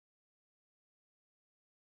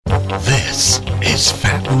This is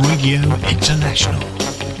Fab Radio International.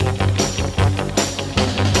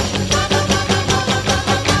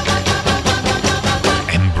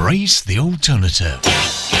 Embrace the alternative.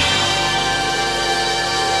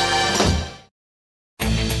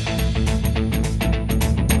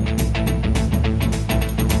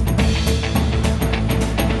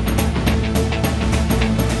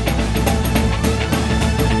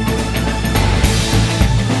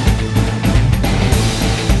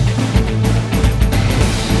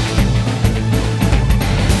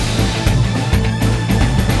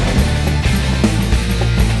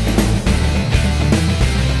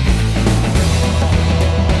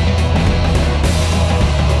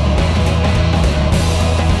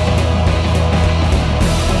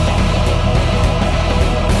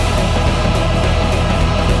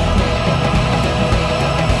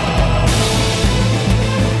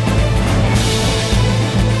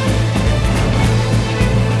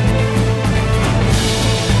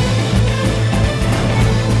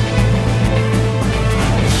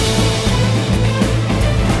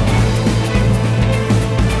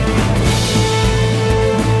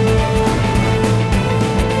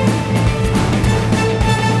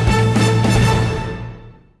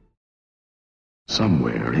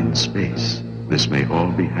 Somewhere in space, this may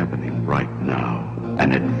all be happening right now.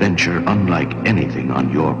 An adventure unlike anything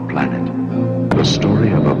on your planet. The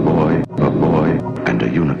story of a boy, and a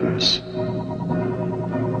universe.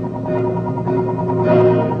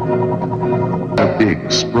 A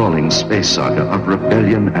big, sprawling space saga of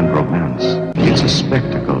rebellion and romance. It's a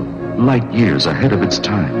spectacle, light years ahead of its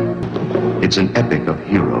time. It's an epic of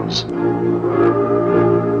heroes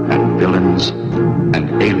and villains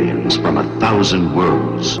and aliens from 1,000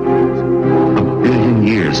 worlds. 1 billion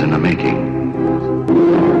years in the making.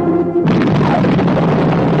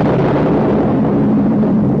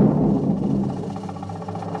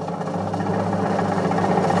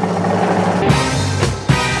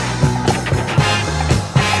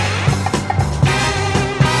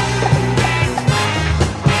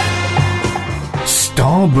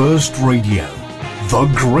 Starburst Radio, the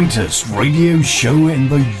greatest radio show in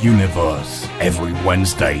the universe. Every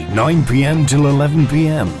Wednesday, 9 p.m. till 11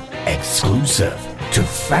 p.m. Exclusive to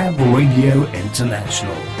Fab Radio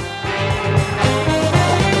International.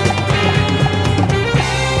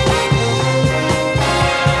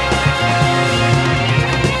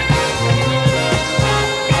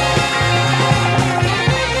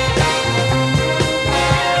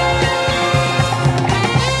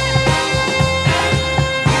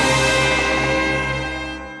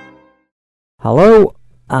 Hello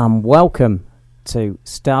and welcome to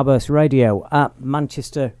Starburst Radio at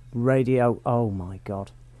Manchester Radio. Oh my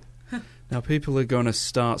God. Now people are going to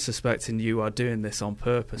start suspecting you are doing this on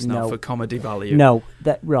purpose now for comedy value. No,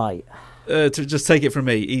 right. To just take it from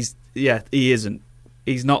me, he isn't.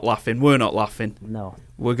 He's not laughing. We're not laughing. No.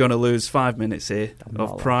 We're going to lose 5 minutes here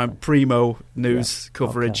of primo news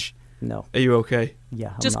coverage. Okay. No. Are you okay?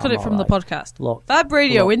 Yeah. Just cut it from the podcast. Look, Fab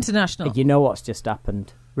Radio International. You know what's just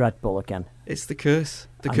happened? Red Bull again. It's the curse.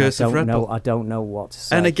 The curse of Red Bull. I don't know what to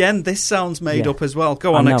say. And again, this sounds made up as well.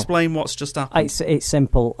 Go on, explain what's just happened. It's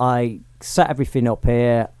simple. I set everything up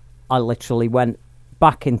here. I literally went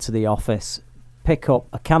back into the office, pick up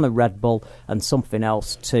a can of Red Bull and something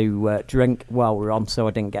else to drink while we're on so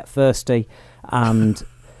I didn't get thirsty. And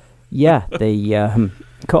the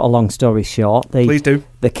cut a long story short, Please do.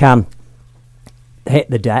 The can hit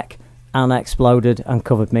the deck and exploded and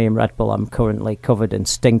covered me in Red Bull. I'm currently covered and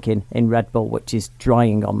stinking in Red Bull, which is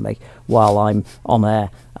drying on me while I'm on air.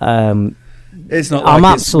 It's not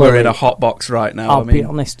like we're in a hot box right now. I'll be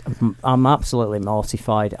honest, I'm absolutely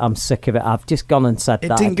mortified. I'm sick of it. I've just gone and said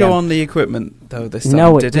that It didn't go on the equipment, though, this time,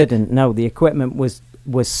 No, did it didn't. No, the equipment was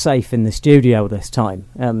safe in the studio this time.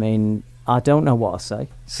 I mean, I don't know what I say.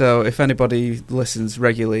 So if anybody listens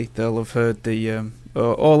regularly, they'll have heard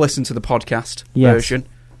or listen to the podcast version.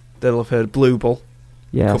 They'll have heard Blue Bull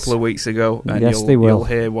a couple of weeks ago, and you'll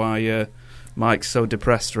hear why Mike's so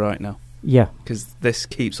depressed right now. Yeah. Because this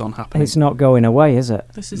keeps on happening. It's not going away, is it?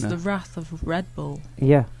 This is the wrath of Red Bull.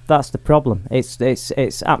 Yeah, that's the problem.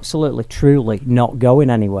 It's absolutely, truly not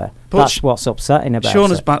going anywhere. But that's what's upsetting about it.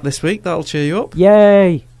 Shauna's back this week. That'll cheer you up.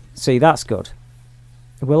 Yay! See, that's good.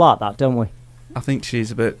 We like that, don't we? I think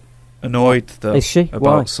she's a bit annoyed, though. Is she?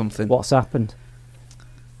 About something. What's happened?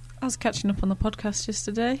 I was catching up on the podcast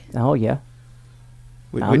yesterday. Oh, yeah.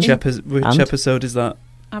 Which episode is that?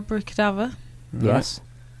 Abracadabra. Right. Yes.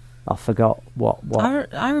 I forgot what.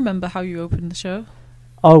 I remember how you opened the show.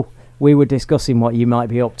 Oh, we were discussing what you might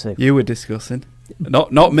be up to. You were discussing.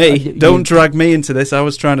 Not me. Don't drag me into this. I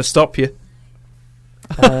was trying to stop you.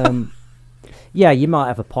 Yeah, you might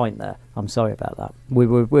have a point there. I'm sorry about that. We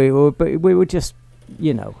were just,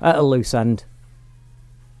 at a loose end.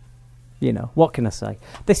 What can I say?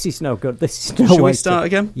 This is no good. This is no. Shall we start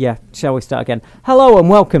again? Yeah, shall we start again? Hello and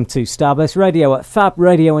welcome to Starburst Radio at Fab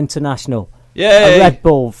Radio International. Yay! A Red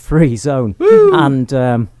Bull free zone. Woo!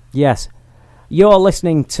 And yes, you're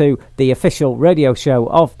listening to the official radio show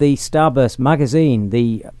of the Starburst magazine,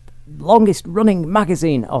 the longest running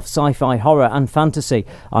magazine of sci-fi, horror and fantasy.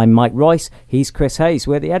 I'm Mike Royce, he's Chris Hayes,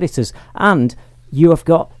 we're the editors, and you have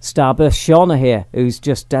got Starburst Shauna here, who's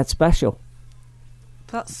just dead special.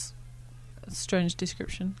 That's a strange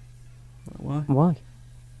description. Why?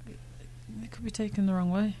 It could be taken the wrong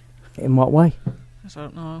way. In what way? I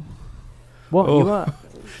don't know. What you are?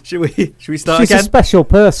 Should we start She's again? She's a special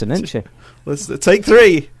person, isn't she? Let's take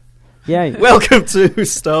 3. Yeah. Welcome to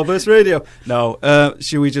Starburst Radio. No,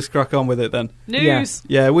 should we just crack on with it then? News.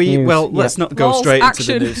 Yeah, let's not go straight into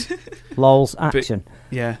the news. LOL's action.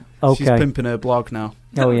 Yeah. Okay. She's pimping her blog now.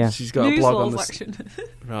 Oh yeah. She's got news a blog LOL's on this. action.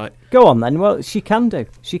 Right. Go on then. Well, she can do.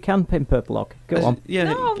 She can pimp her blog. Go on. Yeah.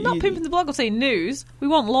 No, I'm not pimping the blog. I'm saying news. We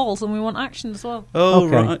want LOLs and we want action as well. Oh,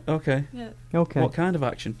 okay. right. Okay. Yeah. Okay. What kind of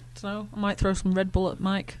action? So I might throw some Red Bull at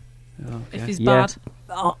Mike if he's yeah. bad.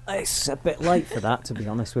 Oh, it's a bit late for that, to be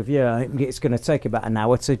honest with you. It's going to take about an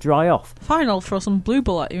hour to dry off. Fine, I'll throw some Blue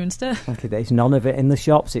Bull at you instead. Okay, there's none of it in the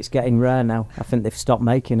shops. It's getting rare now. I think they've stopped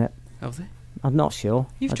making it. Have they? I'm not sure.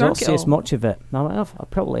 You've I drank don't it see all. as much of it. No, I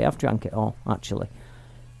probably have drank it all, actually.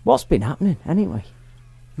 What's been happening, anyway?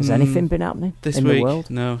 Has anything been happening this in week? the world?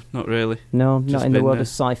 No, not really. No, Just not in the been, world of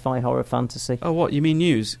sci-fi, horror, fantasy. Oh, what? You mean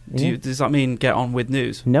news? Yeah. Does that mean get on with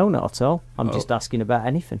news? No, not at all. I'm just asking about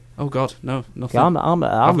anything. Oh, God, no, nothing. I'm I've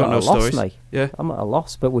got at no a loss, stories. mate. Yeah. I'm at a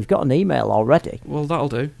loss, but we've got an email already. Well, that'll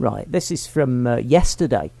do. Right, this is from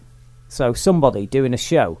yesterday. So somebody doing a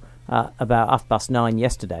show about 9:30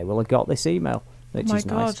 yesterday will have got this email, which Oh my is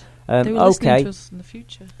God. nice. They were listening to us in the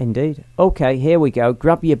future. Indeed. Okay, here we go.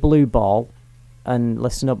 Grab your blue ball and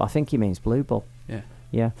listen up. I think he means blue ball.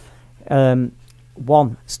 Yeah. 1.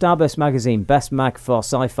 Starburst Magazine, best mag for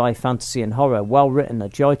sci-fi, fantasy and horror. Well written, a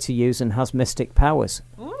joy to use and has mystic powers.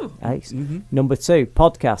 Ooh. Ace. Mm-hmm. Number 2,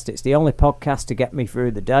 podcast. It's the only podcast to get me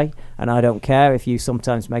through the day, and I don't care if you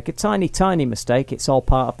sometimes make a tiny, tiny mistake. It's all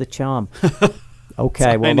part of the charm.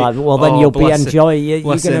 Okay, then you'll be enjoying. You're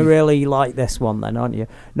going to really like this one, then, aren't you?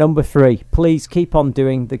 Number 3, please keep on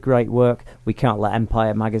doing the great work. We can't let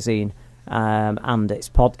Empire Magazine and its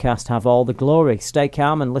podcast have all the glory. Stay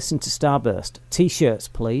calm and listen to Starburst. T-shirts,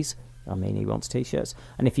 please. I mean, he wants T-shirts.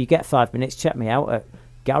 And if you get 5 minutes, check me out at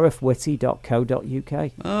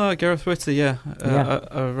garethwhitty.co.uk. Oh, Gareth Whitty, yeah.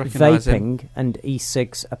 I recognise him. Vaping and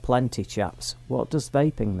e-cigs are plenty, chaps. What does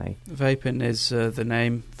vaping mean? Vaping is the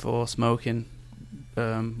name for smoking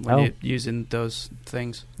when you're using those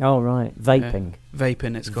things. Oh, right. Vaping.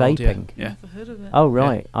 Vaping, it's called. Vaping. Yeah. Never heard of it. Oh,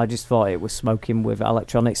 right. Yeah. I just thought it was smoking with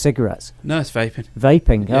electronic cigarettes. No, it's vaping.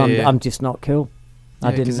 Vaping. Yeah, I'm just not cool. Yeah,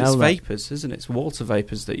 I didn't know it's that. Vapours, isn't it? It's water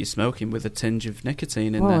vapours that you're smoking with a tinge of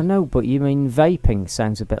nicotine in there. Oh, no, but you mean vaping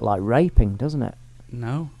sounds a bit like raping, doesn't it?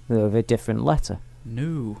 No. With a different letter.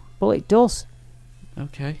 No. Well, it does.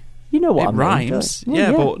 Okay. You know what I mean. Rhymes.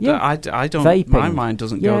 Yeah, but yeah. I don't. Vaping. My mind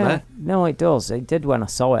doesn't go there. No, it does. It did when I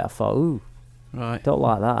saw it. I thought, ooh, right. Don't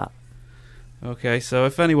like that. Okay, so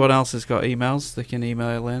if anyone else has got emails, they can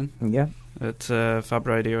email in. Yeah. At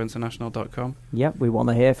fabradiointernational.com. Yep, we want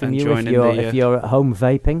to hear from and you if you're at home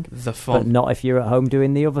vaping. The fun. But not if you're at home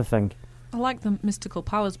doing the other thing. I like the mystical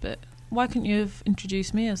powers bit. Why couldn't you have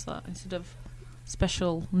introduced me as that instead of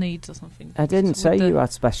special needs or something? I didn't say you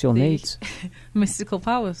had special needs. Mystical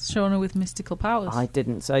powers. Shauna with mystical powers. I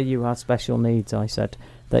didn't say you had special needs. I said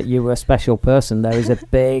that you were a special person. There is a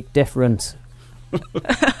big difference.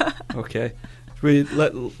 Okay.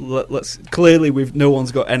 Let's clearly no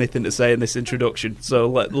one's got anything to say in this introduction, so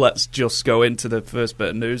let's just go into the first bit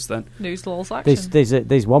of news then. News laws action.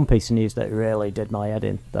 There's one piece of news that really did my head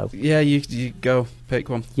in though. Yeah, you go pick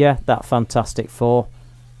one. Yeah, that Fantastic Four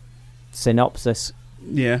synopsis.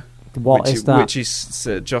 Yeah. What is that? Which is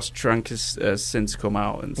Josh Trank has since come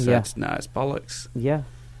out and said, "Nah, it's bollocks." Yeah.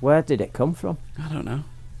 Where did it come from? I don't know.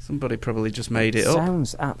 Somebody probably just made it up.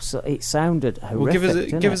 It sounded horrific.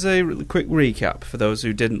 Well, give us a quick recap for those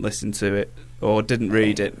who didn't listen to it or didn't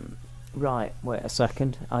read it. Right, wait a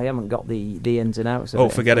second. I haven't got the ins and outs of it. Oh,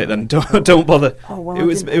 forget it then. Don't bother. Oh well,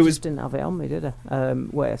 I didn't have it on me, did I?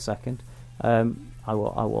 Wait a second. I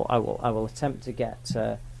will attempt to get.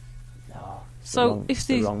 The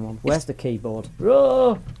wrong one. Where's the keyboard?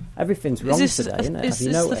 Oh, everything's wrong today, isn't it? Is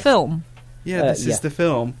this the film? Yeah, this is the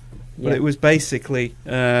film. But it was basically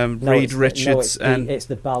Reed Richards and... It's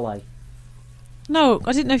the ballet. No,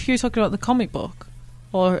 I didn't know if you were talking about the comic book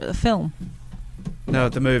or the film. No,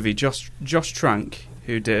 the movie. Josh Trank,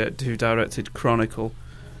 who directed Chronicle,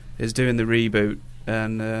 is doing the reboot,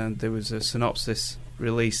 and there was a synopsis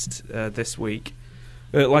released this week.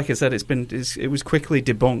 Like I said, it was quickly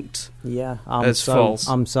debunked. Yeah, false.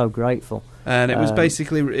 I'm so grateful. And it was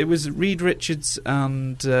basically Reed Richards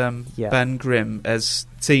and Ben Grimm as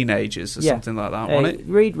teenagers or something like that, wasn't it?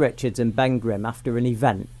 Reed Richards and Ben Grimm, after an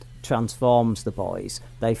event, transforms the boys.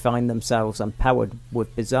 They find themselves empowered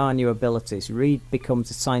with bizarre new abilities. Reed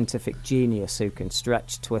becomes a scientific genius who can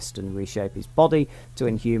stretch, twist and reshape his body to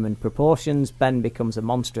inhuman proportions. Ben becomes a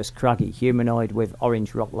monstrous, craggy humanoid with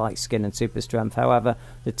orange rock-like skin and super strength. However,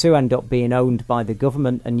 the two end up being owned by the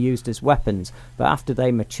government and used as weapons, but after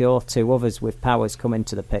they mature, two others with powers come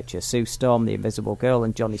into the picture: Sue Storm, the Invisible Girl,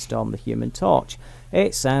 and Johnny Storm, the Human Torch.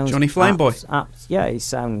 It sounds... Johnny Flameboy. Yeah, it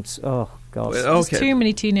sounds... Oh, God. There's too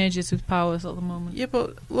many teenagers with powers at the moment. Yeah,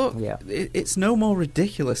 but look, it's no more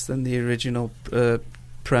ridiculous than the original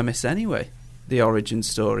premise anyway. The origin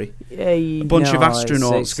story. A bunch of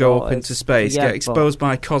astronauts go up into space, get exposed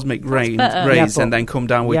by cosmic rays, and then come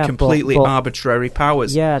down with completely arbitrary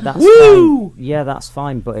powers. Yeah, that's fine. Yeah, that's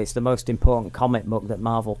fine, but it's the most important comic book that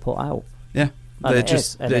Marvel put out. Yeah.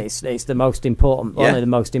 It's the most important, one of the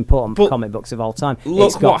most important comic books of all time.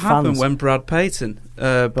 Look what happened when Brad Payton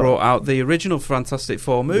brought out the original Fantastic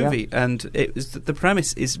Four movie, and the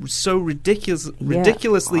premise is so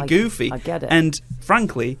ridiculously goofy. I get it, and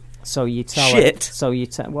frankly, shit.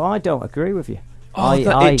 Well, I don't agree with you.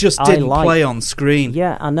 It just didn't play on screen.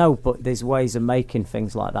 Yeah, I know, but there's ways of making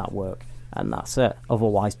things like that work. And that's it.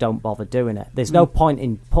 Otherwise, don't bother doing it. There's no point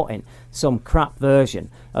in putting some crap version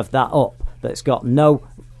of that up that's got no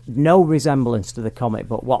resemblance to the comic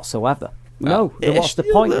book whatsoever. What's the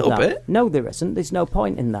point of that? Bit. No, there isn't. There's no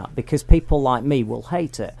point in that, because people like me will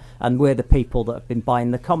hate it, and we're the people that have been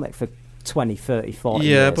buying the comic for 20, 30, 40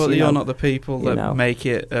 years. Yeah, but you're not the people that make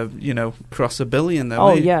it, cross $1 billion, though.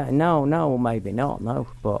 Oh, yeah, no, maybe not, no.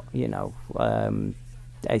 But, I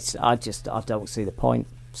don't see the point.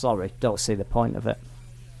 Sorry, don't see the point of it.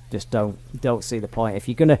 Just don't see the point. If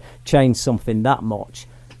you're going to change something that much,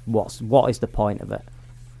 what is the point of it?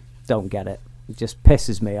 Don't get it. It just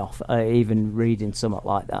pisses me off, even reading something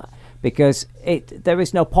like that, because there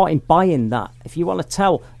is no point in buying that. If you want to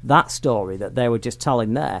tell that story that they were just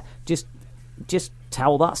telling there, just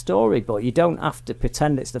tell that story, but you don't have to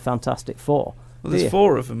pretend it's the Fantastic Four. Well, there's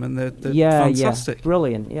 4 of them, and they're fantastic. Yeah,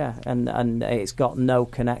 brilliant, yeah. And it's got no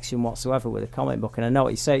connection whatsoever with the comic book. And I know what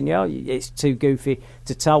you're saying, it's too goofy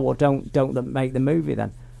to tell. Well, don't make the movie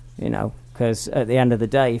then, because at the end of the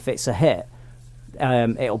day, if it's a hit,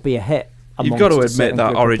 it'll be a hit. You've got to admit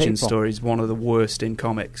that origin story is one of the worst in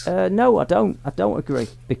comics. No, I don't agree,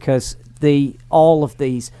 because all of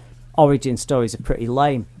these origin stories are pretty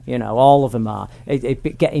lame. All of them are.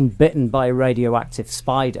 Getting bitten by a radioactive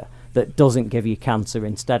spider that doesn't give you cancer,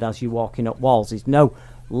 instead as you walking up walls, is no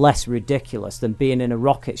less ridiculous than being in a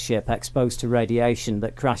rocket ship exposed to radiation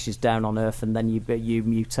that crashes down on Earth, and then you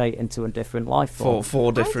mutate into a different life form.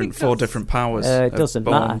 Four different powers. It doesn't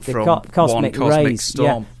matter. The cosmic rays.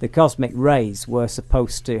 Storm. The cosmic rays were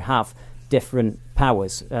supposed to have different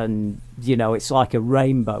powers, and it's like a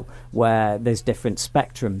rainbow where there's different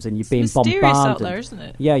spectrums, and you're being bombarded out there, isn't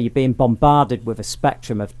it? Yeah, you're being bombarded with a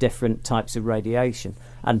spectrum of different types of radiation,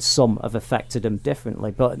 and some have affected them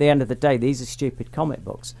differently. But at the end of the day, these are stupid comic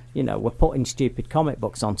books. We're putting stupid comic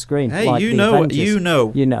books on screen. Hey, like you know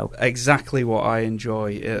exactly what I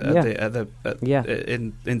enjoy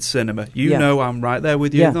in cinema. I'm right there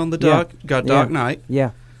with you on the Dark Knight.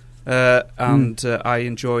 Yeah. I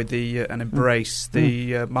enjoy and embrace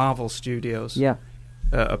the Marvel Studios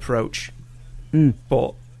approach.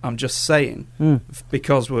 But I'm just saying,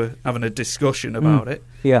 because we're having a discussion about it,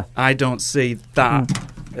 I don't see that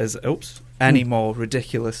as any more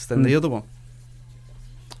ridiculous than the other one.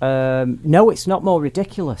 No, it's not more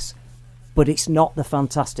ridiculous, but it's not the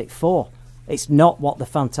Fantastic Four. It's not what the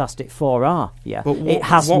Fantastic Four are. Yeah, but it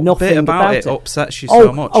has what nothing bit about it upsets you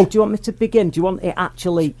so much. Oh, do you want me to begin? Do you want it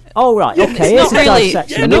actually? Oh, right. Okay. Here's a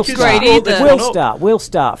dissection. We'll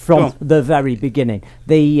start from the very beginning.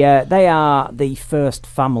 They are the first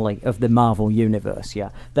family of the Marvel universe. Yeah,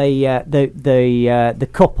 the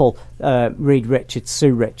couple Reed Richards,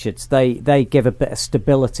 Sue Richards, they give a bit of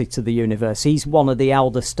stability to the universe. He's one of the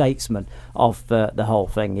elder statesmen of the whole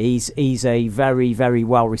thing. He's a very, very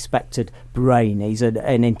well-respected brain. He's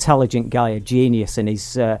an intelligent guy, a genius in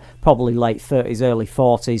his probably late 30s, early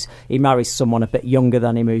 40s. He marries someone a bit younger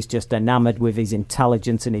than him who's just enamoured with his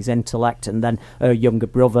intelligence and his intellect, and then her younger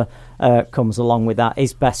brother comes along with that.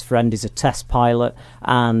 His best friend is a test pilot,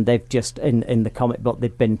 and they've just, in the comic book,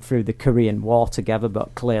 they've been through the Korean War together,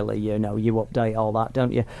 but clearly, you update all that,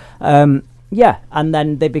 don't you? And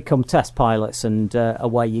then they become test pilots, and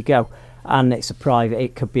away you go. And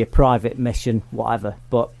it could be a private mission, whatever,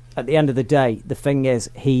 but at the end of the day, the thing is,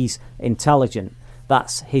 he's intelligent.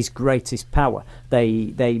 That's his greatest power.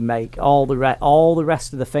 They make all the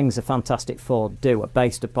rest of the things the Fantastic Four do are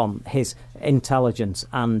based upon his intelligence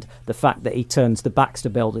and the fact that he turns the Baxter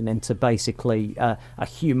Building into basically a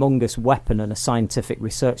humongous weapon and a scientific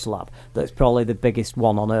research lab that's probably the biggest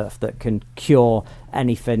one on Earth that can cure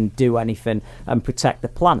anything, do anything, and protect the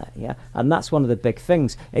planet. Yeah, and that's one of the big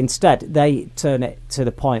things. Instead, they turn it to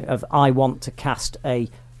the point of, I want to cast a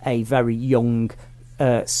very young,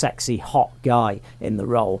 sexy, hot guy in the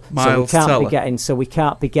role. Miles so we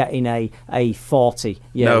can't be getting a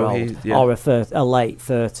 40-year-old or a late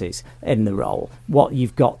 30s in the role. What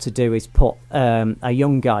you've got to do is put a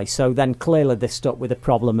young guy. So then clearly they're stuck with the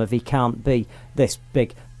problem of he can't be this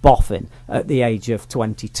big boffin at the age of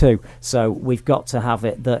 22, so we've got to have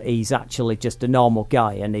it that he's actually just a normal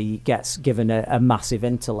guy and he gets given a massive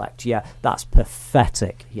intellect. Yeah, that's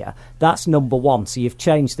pathetic. Yeah, that's number one. So you've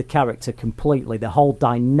changed the character completely. The whole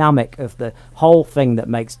dynamic of the whole thing that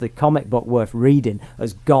makes the comic book worth reading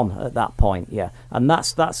has gone at that point. Yeah, and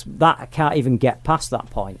that I can't even get past that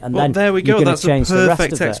point. And then there we go. That's a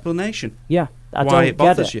perfect explanation. Yeah, why it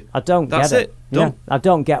bothers you. I don't get it. Done. Yeah, I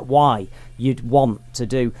don't get why you'd want to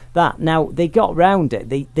do that. Now, they got round it.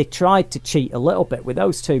 They tried to cheat a little bit with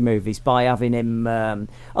those two movies by having him a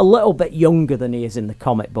little bit younger than he is in the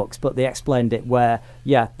comic books, but they explained it where,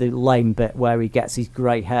 the lame bit where he gets his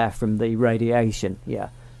grey hair from the radiation. Yeah,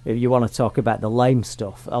 if you want to talk about the lame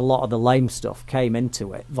stuff, a lot of the lame stuff came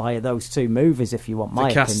into it via those two movies, if you want my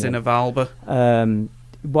opinion. The casting of Alba.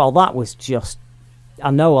 Well, that was just... I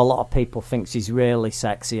know a lot of people think she's really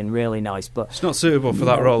sexy and really nice, but... It's not suitable for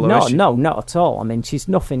that role, though, is she? No, not at all. I mean, she's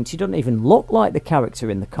nothing... She doesn't even look like the character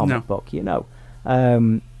in the comic book,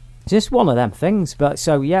 just one of them things. But,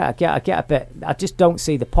 so, yeah, I get a bit... I just don't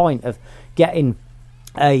see the point of getting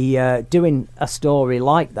doing a story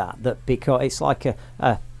like that because it's like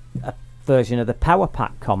a version of the Power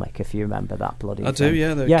Pack comic, if you remember that bloody I thing. do,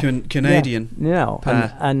 yeah, the Canadian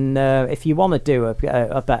pair. And if you want to do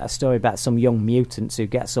a better story about some young mutants who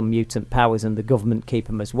get some mutant powers and the government keep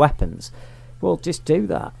them as weapons, well, just do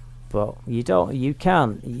that. But you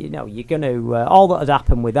can't, you're going to, all that would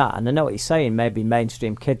happen with that, and I know what you're saying, maybe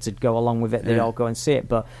mainstream kids would go along with it, they'd all go and see it,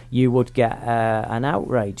 but you would get an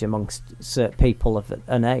outrage amongst certain people of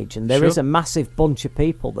an age, and there is a massive bunch of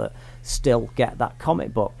people that still get that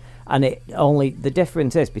comic book. And the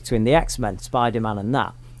difference is between the X-Men, Spider-Man and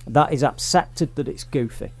that is accepted that it's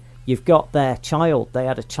goofy. You've got their child, they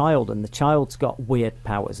had a child, and the child's got weird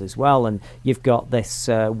powers as well, and you've got this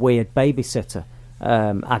weird babysitter,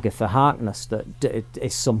 Agatha Harkness, that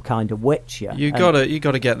is some kind of witch. Yeah, you got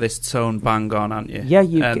to get this tone bang on, haven't you? Yeah,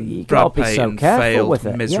 you got to be so careful with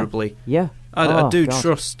it. Miserably. Yeah. I do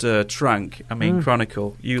trust Trank. I mean,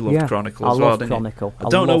 Chronicle. You loved Chronicle as well, didn't Chronicle. you? I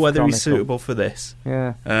don't know whether Chronicle. he's suitable for this.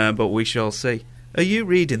 Yeah. But we shall see. Are you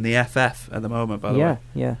reading the FF at the moment, by the way?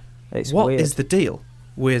 Yeah. It's what weird. is the deal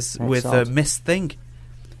with Miss Thing?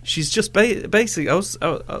 She's just basically... I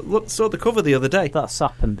saw the cover the other day. That's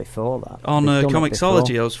happened before, that. On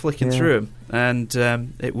Comixology, I was flicking through them, and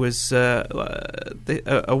it was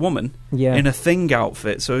a woman in a Thing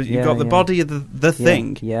outfit. So you've got the body of the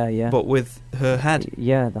Thing, but with her head.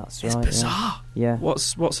 Yeah, that's right. It's bizarre. Yeah.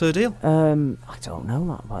 What's her deal? I don't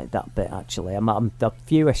know that bit, actually. I'm a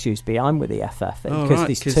few issues behind with the FF, because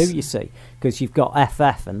there's two, you see. Because you've got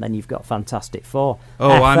FF, and then you've got Fantastic Four.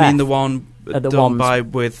 Oh, FF, I mean the one... done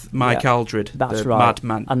with Mike Aldred, that's the right.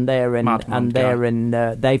 Madman, and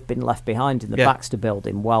they've been left behind in the Baxter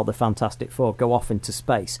Building while the Fantastic Four go off into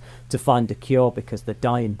space to find a cure because they're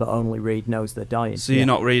dying, but only Reed knows they're dying. So you're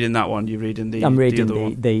not reading that one; you're reading the. I'm reading the other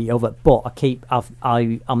one. The other, but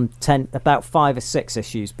I'm about 5 or 6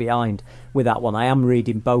 issues behind with that one. I am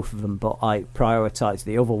reading both of them, but I prioritise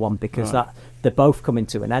the other one because they're both coming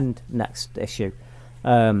to an end next issue.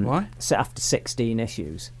 Why? So after 16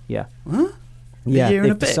 issues, Huh?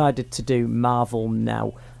 They've decided to do Marvel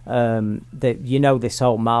Now. This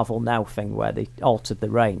whole Marvel Now thing where they altered the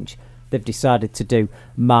range. They've decided to do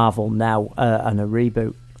Marvel Now and a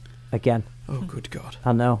reboot. again. Oh, good God.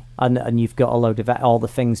 I know. And you've got a load of all the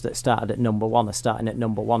things that started at number 1 are starting at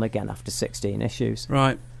number 1 again after 16 issues.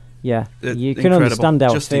 Right. Yeah. You can understand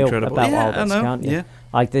how I feel about all this, can't you? Yeah.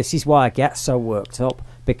 Like, this is why I get so worked up,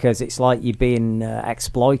 because it's like you're being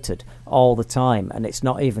exploited all the time, and it's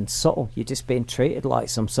not even subtle. You're just being treated like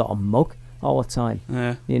some sort of mug all the time.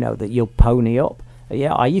 Yeah. You know, that you'll pony up.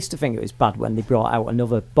 Yeah, I used to think it was bad when they brought out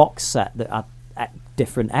another box set that had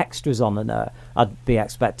different extras on, and I'd be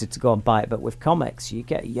expected to go and buy it. But with comics, you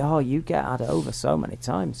get had over so many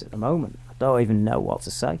times at the moment. I don't even know what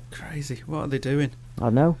to say. Crazy. What are they doing?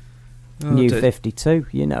 I know. New 52,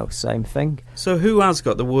 same thing. So who has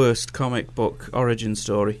got the worst comic book origin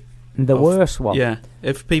story? The worst one? Yeah.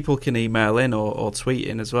 If people can email in or tweet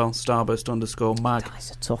in as well, starburst_mag. That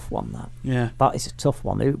is a tough one, that. Yeah. That is a tough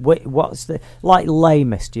one. What's the... Like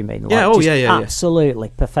lamest, you mean? Yeah, like yeah.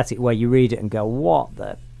 Absolutely pathetic, where you read it and go, what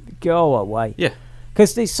the... Go away. Yeah.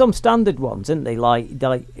 Because there's some standard ones, isn't there?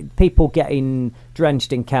 Like people getting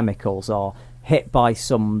drenched in chemicals or hit by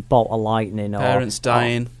some bolt of lightning, or parents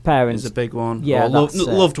dying. Parents is a big one. Yeah, or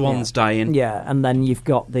loved ones dying. Yeah, and then you've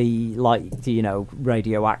got the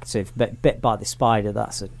radioactive bit by the spider.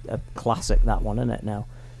 That's a classic. That one, isn't it? Now,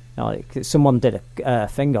 someone did a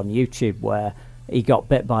thing on YouTube where he got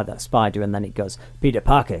bit by that spider, and then it goes, Peter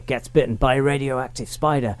Parker gets bitten by a radioactive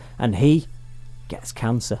spider, and he gets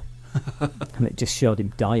cancer. And it just showed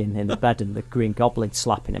him dying in the bed, and the Green Goblin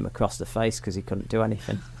slapping him across the face because he couldn't do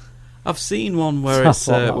anything. I've seen one where it's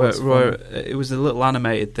where it was a little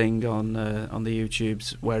animated thing on the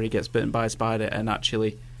YouTubes where he gets bitten by a spider and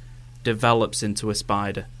actually develops into a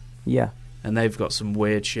spider. Yeah. And they've got some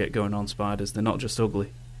weird shit going on, spiders. They're not just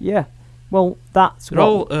ugly. Yeah. Well, that's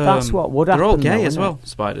what would happen. They're all gay as well,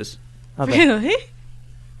 spiders. Really?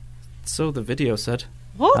 So the video said.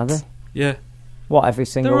 What? Are they? Yeah. What, every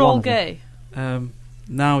single one? They're all gay?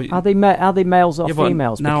 Now, are they males or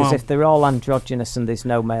females? Because if they're all androgynous and there's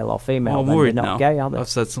no male or female, then they're not gay, are they? I've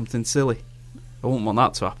said something silly. I wouldn't want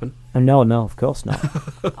that to happen. No, of course not.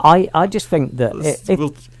 I just think that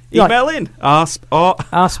email in. Our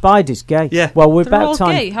spider's gay. Yeah. Well, we're They're about all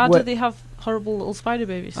time. Gay. How do they have horrible little spider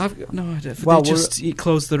babies? I've got no idea. Well, they just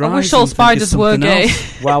close their eyes. I wish all spiders were gay.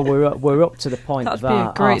 Well, we're up to the point of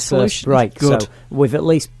our first break. Good. So we've at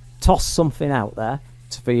least tossed something out there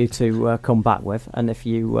for you to come back with, and if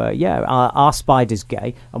you are spiders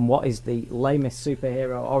gay, and what is the lamest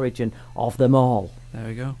superhero origin of them all? There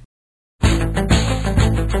we go.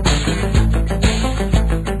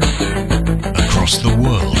 Across the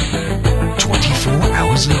world, 24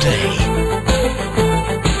 hours a day.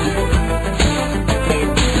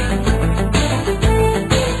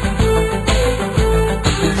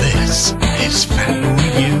 This is Fab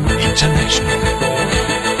Radio International.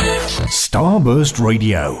 Starburst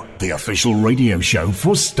Radio, the official radio show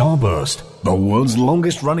for Starburst, the world's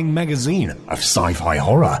longest running magazine of sci-fi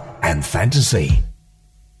horror and fantasy.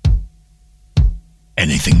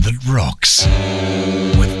 Anything that rocks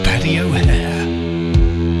with Paddy O'Hare.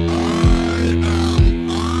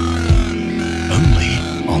 Only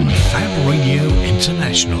on Fab Radio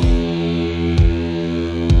International.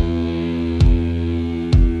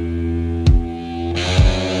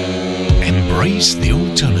 Embrace the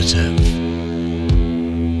alternative.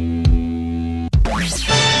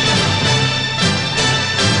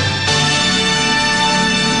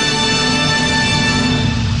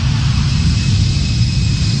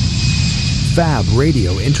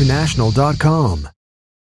 FabRadioInternational.com.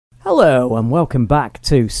 Hello and welcome back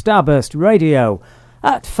to Starburst Radio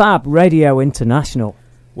at Fab Radio International,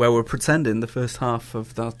 where we're pretending the first half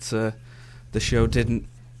of that the show didn't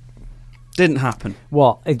happen.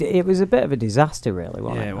 What? It was a bit of a disaster, really,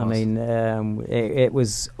 wasn't it? It was. I mean, it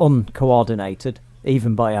was uncoordinated,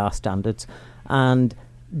 even by our standards, and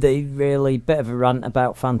the really bit of a rant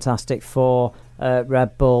about Fantastic Four,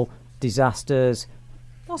 Red Bull, disasters.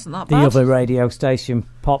 Wasn't that the bad? other radio station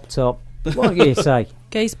popped up. What do you say?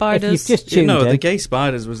 Gay spiders. If you've just tuned in, the gay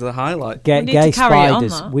spiders was the highlight. Gay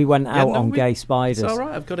spiders. We went out on gay spiders. It's all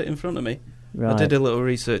right. I've got it in front of me. Right. I did a little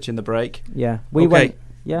research in the break. Yeah, we went.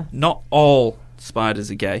 Yeah, not all spiders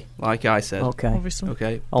are gay, like I said. Okay, obviously.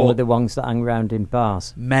 Okay, only the ones that hang around in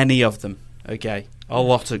bars. Many of them are gay.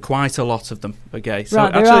 Quite a lot of them are gay. So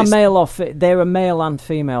right, there are male and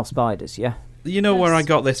female spiders. Yeah. You know where I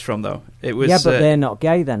got this from, though? It was but they're not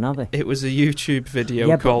gay then, are they? It was a YouTube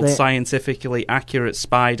video called Scientifically Accurate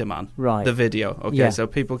Spider-Man. Right. The video. Okay, so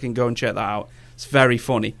people can go and check that out. It's very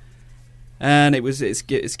funny. And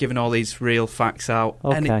it's given all these real facts out.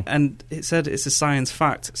 Okay. And it said it's a science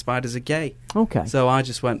fact. Spiders are gay. Okay. So I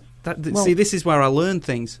just went, see, this is where I learn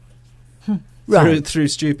things. Right, through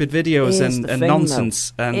stupid videos and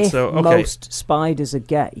nonsense. Though, and if so, okay. most spiders are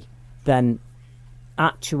gay, then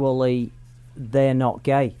actually they're not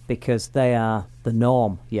gay because they are the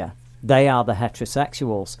norm. Yeah, they are the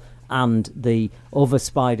heterosexuals, and the other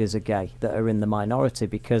spiders are gay that are in the minority,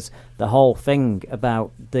 because the whole thing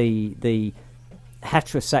about the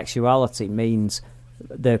heterosexuality means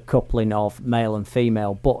the coupling of male and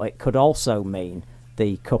female, but it could also mean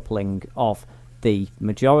the coupling of the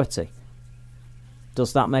majority.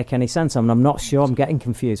 Does that make any sense? I mean, I'm not sure. I'm getting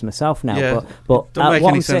confused myself now. Yeah, but don't make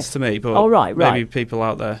any sense to me. But right. Maybe people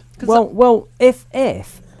out there. Well, if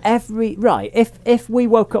we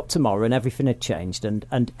woke up tomorrow and everything had changed, and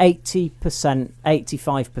 80%,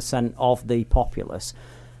 85% of the populace,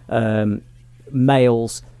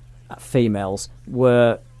 males, females,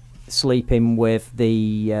 were sleeping with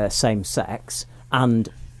the same sex, and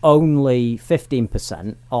only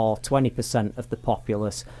 15% or 20% of the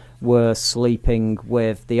populace were sleeping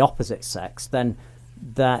with the opposite sex, then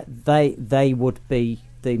that they would be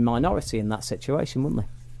the minority in that situation, wouldn't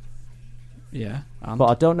they? Yeah. But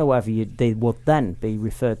I don't know whether they would then be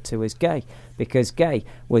referred to as gay, because gay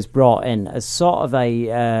was brought in as sort of a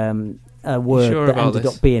word that ended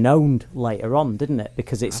up being owned later on, didn't it?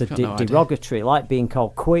 Because it's derogatory, like being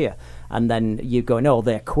called queer, and then you go, no,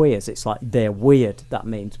 they're queers. It's like they're weird, that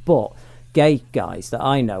means. But gay guys that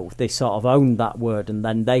I know, they sort of own that word, and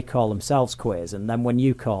then they call themselves queers, and then when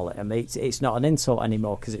you call it, I mean, it's not an insult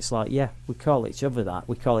anymore, because it's like, yeah, we call each other that.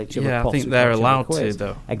 We call each other pups. I think they're allowed to,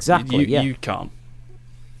 though. Exactly, You can't.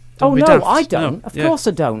 Don't no, I don't. No, of course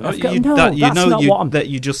I don't. That's not what I'm... That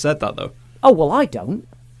you just said that, though. Oh, well, I don't.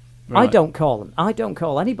 Right. I don't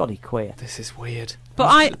call anybody queer. This is weird.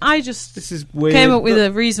 But I just this is weird. Came up with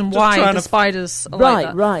a reason why the spiders are like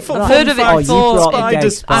that. Right. I've heard of it before.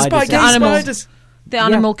 Spiders. The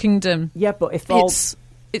animal kingdom. Yeah, but if it's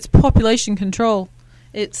population control.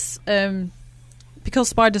 It's because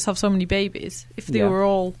spiders have so many babies. If they were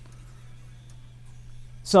all,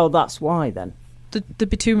 so that's why then there'd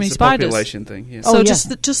be too many it's spiders. A population thing. Yeah. So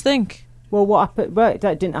just think. Well, what happened? Well,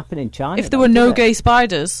 that didn't happen in China. If there were no gay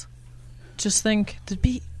spiders, just think there'd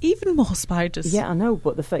be even more spiders. Yeah, I know,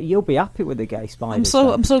 but you'll be happy with the gay spiders.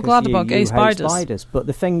 I'm so glad about gay spiders. But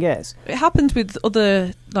the thing is, it happens with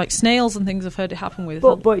other like snails and things. I've heard it happen with.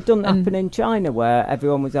 But it doesn't happen in China, where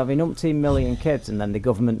everyone was having umpteen million kids, and then the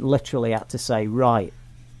government literally had to say, right,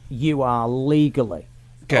 you are legally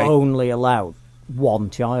only allowed one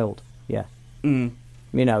child. Yeah. Mm.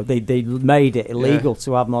 You know, they made it illegal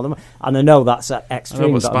to have more than one. And I know that's extreme. I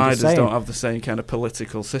know, but spiders don't have the same kind of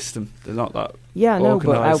political system. They're not that. Yeah, no,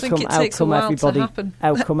 but how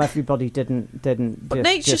come everybody didn't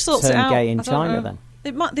just turn gay in China then?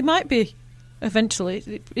 They might be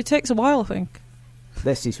eventually. It takes a while, I think.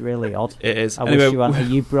 This is really odd. It is. I wish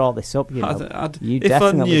you brought this up. You know, you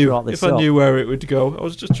definitely brought this up. If I knew where it would go, I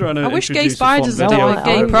was just trying to. I wish gay spiders had like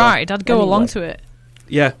gay pride. I'd go along to it.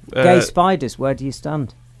 Yeah, gay spiders. Where do you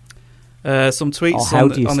stand? Some tweets on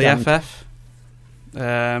the FF.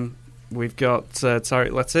 We've got Tariq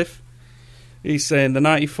Latif. He's saying the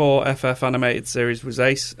 '94 FF animated series was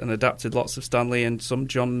ace and adapted lots of Stan Lee and some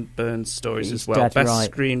John Burns stories as well.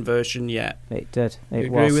 Best screen version yet. It did. You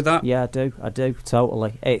agree with that? Yeah, I do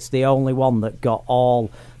totally. It's the only one that got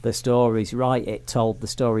all the stories right. It told the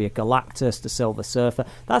story of Galactus, the Silver Surfer.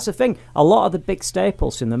 That's the thing. A lot of the big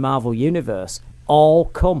staples from the Marvel Universe all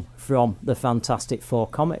come from the Fantastic Four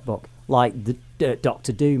comic book, like the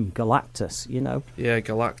Doctor Doom, Galactus, you know. Yeah,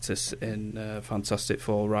 Galactus in Fantastic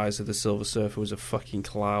Four Rise of the Silver Surfer was a fucking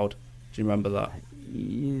cloud. Do you remember that?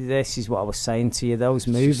 This is what I was saying to you. Those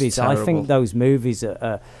movies, I think those movies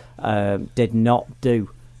did not do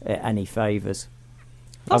any favours.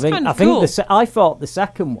 I thought the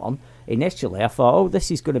second one, initially, I thought, oh,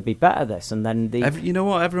 this is going to be better. This, and then you know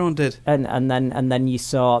what, everyone did, and then you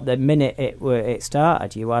saw the minute it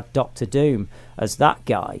started, you had Doctor Doom as that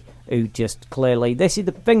guy who just clearly. This is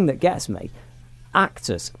the thing that gets me: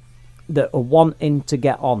 actors that are wanting to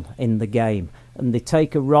get on in the game, and they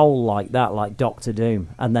take a role like that, like Doctor Doom,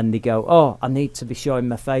 and then they go, oh, I need to be showing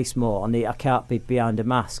my face more. I can't be behind a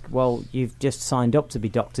mask. Well, you've just signed up to be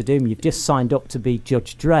Doctor Doom. You've just signed up to be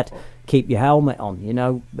Judge Dredd. Keep your helmet on, you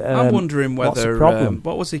know. I'm wondering whether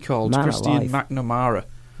what was he called? Man Christian alive. McNamara,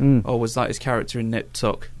 or was that his character in Nip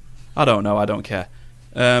Tuck? I don't know. I don't care.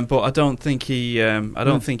 But I don't think he.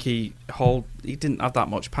 He didn't have that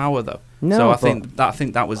much power though. No, so I think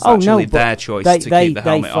that was actually their choice to keep the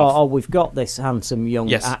helmet they thought, off. oh, we've got this handsome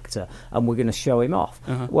young actor, and we're going to show him off.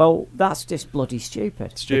 Uh-huh. Well, that's just bloody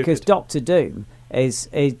stupid. Because Doctor Doom is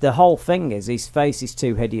the whole thing is his face is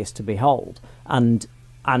too hideous to behold, and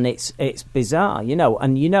and it's bizarre, you know.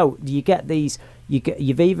 And you get these.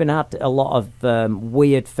 You've even had a lot of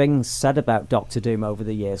weird things said about Doctor Doom over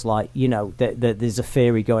the years, like, there's a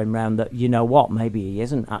theory going around that, maybe he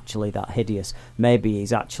isn't actually that hideous. Maybe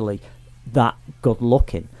he's actually that good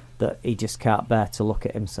looking that he just can't bear to look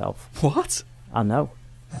at himself. What? I know.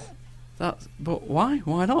 But why?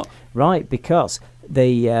 Why not? Right, because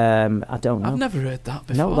I don't know. I've never heard that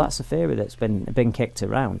before. No, that's a theory that's been kicked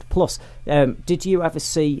around. Plus, did you ever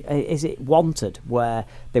see? Is it Wanted, where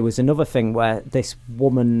there was another thing where this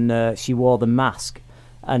woman she wore the mask,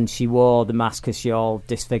 and she wore the mask because she all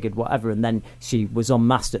disfigured, whatever, and then she was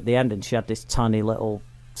unmasked at the end, and she had this tiny little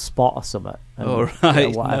spot or something. Oh,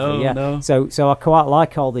 right. Whatever. No. So I quite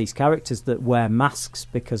like all these characters that wear masks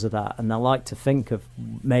because of that, and I like to think of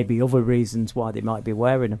maybe other reasons why they might be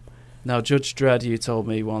wearing them. Now, Judge Dredd, you told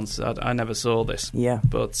me once, I never saw this,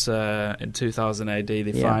 but in 2000 AD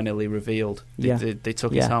they finally revealed, they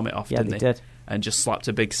took his helmet off, didn't they? Did. And just slapped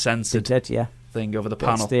a big censored thing over the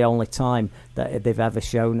panel. It's the only time that they've ever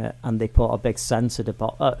shown it, and they put a big censored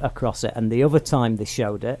across it. And the other time they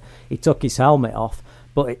showed it, he took his helmet off,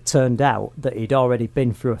 but it turned out that he'd already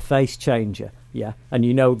been through a face changer, and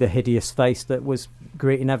the hideous face that was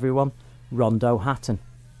greeting everyone? Rondo Hatton.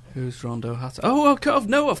 Who's Rondo Hatton? Oh, of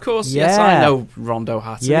course. Yeah. Yes, I know Rondo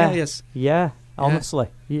Hatton. Yeah, honestly.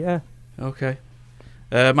 Yeah. Okay.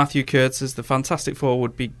 Matthew Kurtz says the Fantastic Four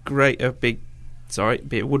would be great.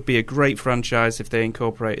 It would be a great franchise if they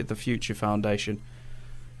incorporated the Future Foundation.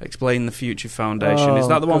 Explain the Future Foundation. Is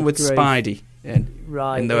that the one with Spidey in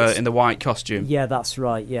the white costume? Yeah, that's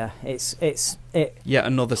right. Yeah, it's yet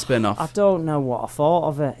another spin-off. I don't know what I thought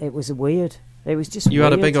of it. It was weird. It was just You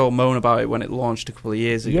had a big old moan about it when it launched a couple of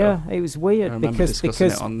years ago. Yeah, it was weird. I remember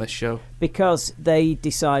discussing it on this show. Because they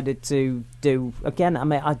decided to do... Again,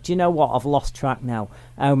 do you know what? I've lost track now.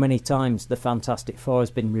 How many times the Fantastic Four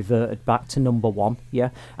has been reverted back to number one,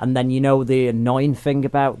 And then the annoying thing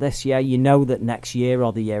about this, that next year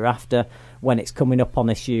or the year after, when it's coming up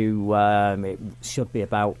on issue, it should be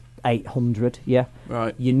about 800,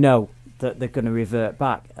 Right. That they're going to revert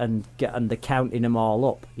back and they're counting them all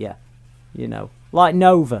up, like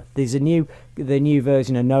Nova. There's the new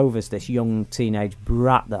version of Nova's this young teenage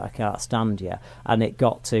brat that I can't stand and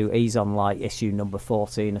he's on like issue number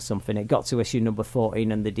 14 or something. It got to issue number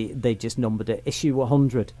 14 and they just numbered it issue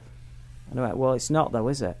 100. And I went, well, it's not though,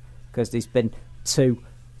 is it? Because there's been 2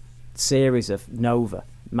 series of Nova,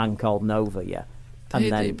 Man Called Nova,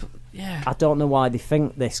 I don't know why they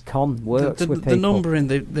think this con works with people. The numbering,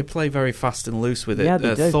 they play very fast and loose with it. Yeah,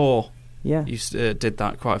 they do. Thor. Yeah, you did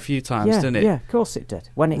that quite a few times, didn't it? Yeah, of course it did.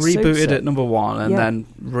 When it rebooted at number 1 and then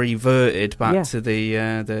reverted back to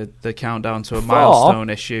the countdown to a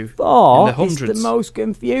milestone issue in the hundreds. It's the most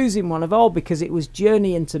confusing one of all because it was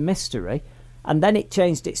Journey into Mystery, and then it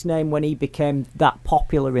changed its name when he became that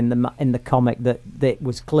popular in the comic that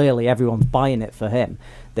was clearly everyone's buying it for him.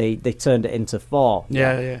 They turned it into 4.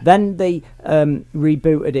 Yeah. Then they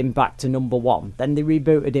rebooted him back to number 1. Then they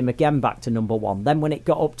rebooted him again back to number 1. Then when it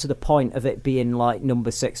got up to the point of it being like number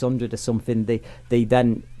 600 or something, they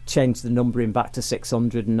then changed the numbering back to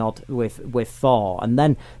 600 and odd with 4. And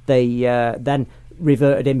then they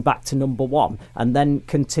reverted him back to number 1 and then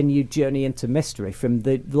continued Journey into Mystery from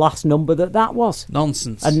the last number that was.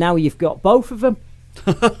 Nonsense. And now you've got both of them.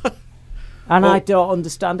 And I don't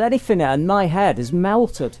understand anything, and my head has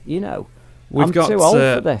melted, I'm too old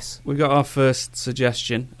for this. We've got our first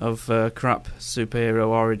suggestion of crap superhero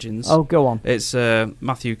origins. Oh, go on. It's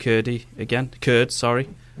Matthew Curdy again. Curd, sorry.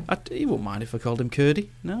 He wouldn't mind if I called him Curdy,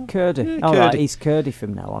 no? Curdy. Yeah, All right, he's Curdy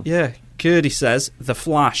from now on. Yeah, Curdy says, The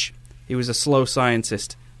Flash. He was a slow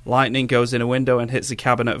scientist. Lightning goes in a window and hits a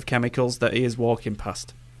cabinet of chemicals that he is walking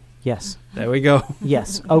past. Yes. There we go.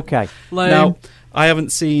 Yes, okay. Now, I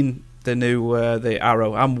haven't seen the new the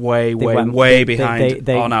Arrow. I'm way behind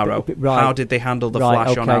on Arrow. Right. How did they handle the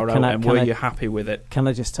Flash on Arrow, were you happy with it? Can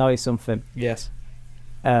I just tell you something? Yes.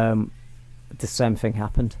 The same thing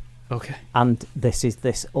happened. Okay. And this is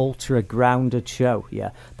this ultra grounded show,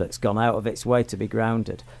 that's gone out of its way to be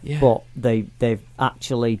grounded. Yeah. But they've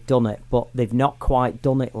actually done it, but they've not quite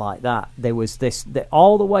done it like that. There was this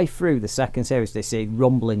all the way through the second series. They see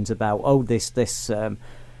rumblings about this.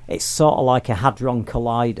 It's sort of like a hadron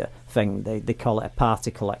collider thing. They call it a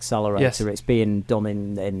particle accelerator. Yes. It's being done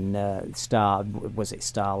in Star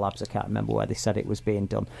Labs? I can't remember where they said it was being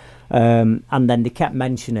done. And then they kept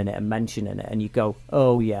mentioning it, and you go,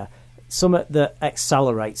 oh yeah, something that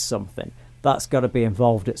accelerates something. That's got to be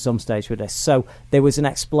involved at some stage with this. So there was an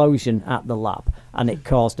explosion at the lab, and it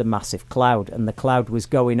caused a massive cloud, and the cloud was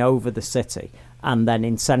going over the city, and then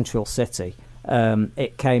in Central City,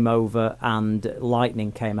 it came over and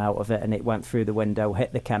lightning came out of it and it went through the window,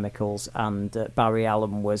 hit the chemicals, and Barry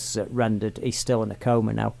Allen was rendered. He's still in a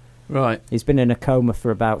coma now. Right. He's been in a coma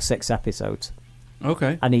for about 6 episodes.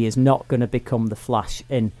 Okay. And he is not going to become the Flash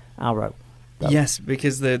in Arrow. Yes,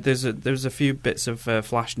 because there's a few bits of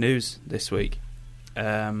Flash news this week.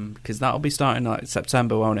 Because that'll be starting like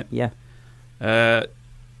September, won't it? Yeah.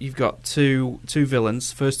 You've got two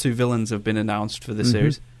villains. First 2 villains have been announced for the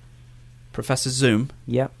series. Professor Zoom.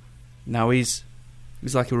 Yeah. Now he's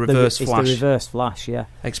like a reverse Flash. He's the reverse Flash, yeah.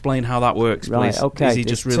 Explain how that works, please. Right, okay. Is he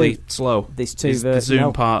just really slow? There's 2 versions. The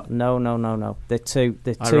Zoom part. No. The two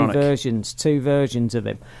versions of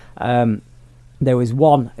him. There was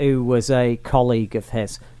one who was a colleague of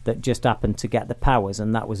his that just happened to get the powers,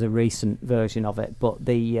 and that was a recent version of it. But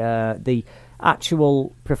the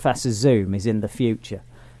actual Professor Zoom is in the future,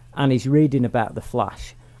 and he's reading about the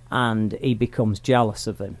Flash, and he becomes jealous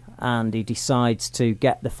of him, and he decides to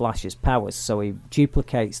get the Flash's powers. So he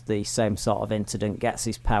duplicates the same sort of incident, gets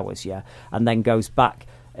his powers, and then goes back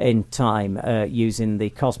in time using the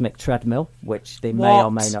cosmic treadmill, which they may or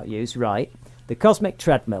may not use. Right, the cosmic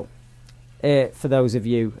treadmill. For those of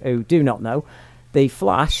you who do not know, the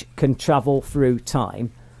Flash can travel through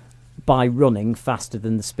time by running faster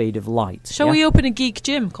than the speed of light. Shall we open a geek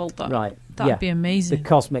gym called that? Right. That'd be amazing. The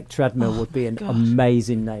Cosmic Treadmill would be an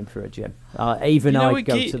amazing name for a gym. I'd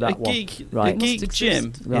go to that one. A geek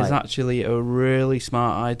gym is actually a really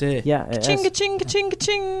smart idea. Yeah, Ka-ching.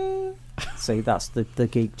 See, that's the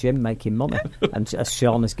geek gym making money. And as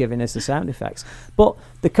Sean is giving us the sound effects. But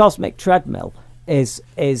the Cosmic Treadmill is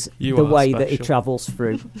the way that he travels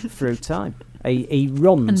through time. He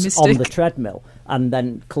runs on the treadmill, and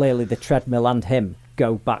then clearly the treadmill and him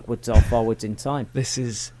go backwards or forwards in time. This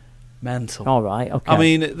is mental. All right, okay. I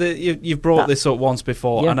mean, you've brought this up once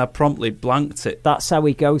before, and I promptly blanked it. That's how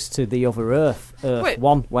he goes to the other Earth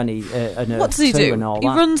 1, when he and what does he do? And all he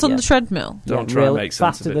that. runs on the treadmill. Don't try and make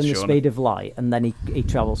sense faster of it, than the speed of light, and then he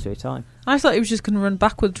travels through time. I thought he was just going to run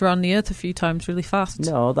backwards around the Earth a few times really fast.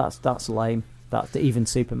 No, that's lame. Even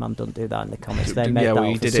Superman doesn't do that in the comics. They made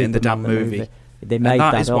he did it in the damn movie. They made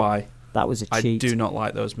that that is up. why that was a cheat. I do not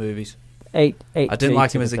like those movies. I didn't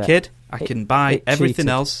like him as a kid. I can buy everything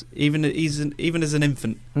else, even as an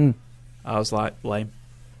infant. I was like, lame.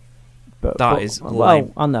 That is lame.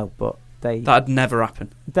 Well, I know, but that'd never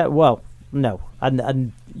happen. No,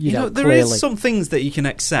 and you know there clearly, is some things that you can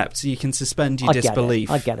accept. So you can suspend your disbelief.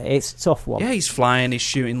 I get it. It's a tough one. Yeah, he's flying. He's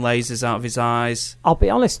shooting lasers out of his eyes. I'll be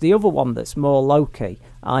honest. The other one that's more low-key,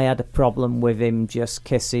 I had a problem with him just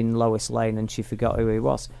kissing Lois Lane and she forgot who he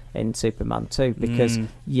was in Superman 2 because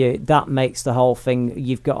that makes the whole thing.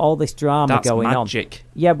 You've got all this drama going on. That's magic.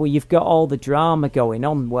 Yeah, well, you've got all the drama going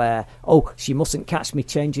on where, she mustn't catch me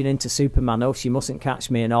changing into Superman. She mustn't catch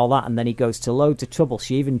me and all that. And then he goes to loads of trouble.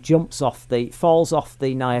 She even falls off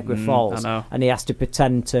the Niagara Falls. And he has to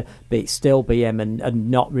pretend to still be him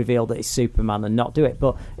and not reveal that he's Superman and not do it.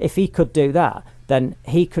 But if he could do that, then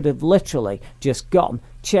he could have literally just gone,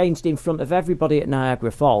 changed in front of everybody at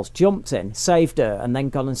Niagara Falls, jumped in, saved her, and then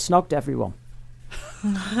gone and snogged everyone.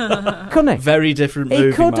 Couldn't he? Very different movie,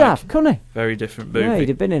 He could have, couldn't he? Very different movie. Yeah, he'd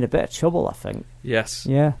have been in a bit of trouble, I think. Yes.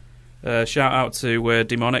 Yeah. Shout out to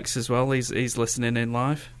Demonix as well. He's listening in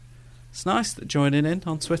live. It's nice that joining in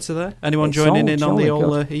on Twitter there. Anyone joining in on the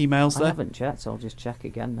old emails there? I haven't checked, so I'll just check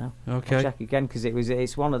again now. Okay. I'll check again because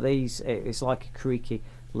it's one of these. It's like a creaky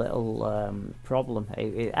little problem.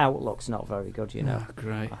 Outlook's not very good, you know. Oh,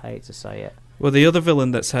 great. I hate to say it. Well, the other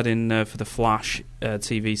villain that's heading for the Flash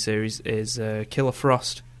TV series is Killer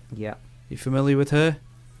Frost. Yeah. You familiar with her?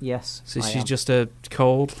 Yes. So she's just a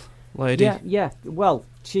cold lady? Yeah. Well,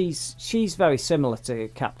 she's very similar to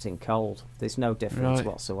Captain Cold. There's no difference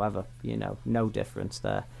whatsoever. You know, no difference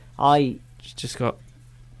there. She's just got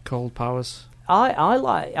cold powers. I'll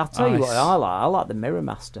tell you what I like. I like the Mirror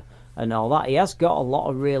Master and all that. He has got a lot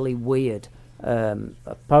of really weird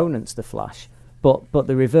opponents, the Flash, but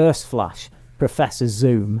the Reverse Flash, Professor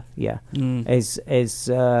Zoom, is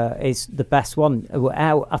the best one.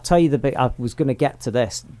 I'll tell you I was going to get to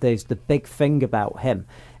this. There's the big thing about him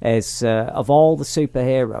is of all the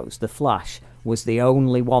superheroes, the Flash was the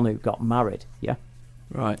only one who got married. Yeah,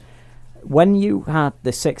 right. When you had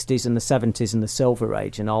the 60s and the 70s and the Silver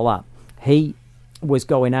Age and all that, he was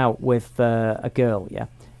going out with a girl. Yeah.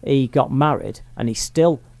 He got married, and he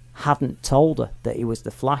still hadn't told her that he was the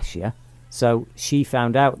Flash, So she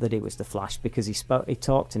found out that he was the Flash because he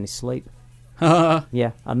talked in his sleep.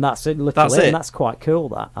 Yeah, and that's it. That's it. And that's quite cool.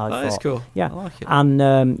 That is cool. Yeah, I like it. And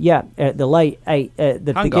at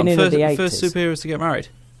the beginning of the 80s, first superheroes to get married.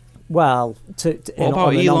 Well, what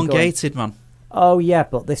about elongated man? Oh yeah,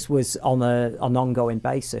 but this was on an ongoing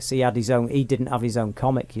basis. He had his own. He didn't have his own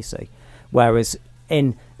comic, you see. Whereas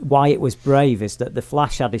in why it was brave is that the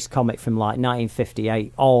Flash had his comic from like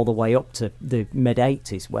 1958 all the way up to the mid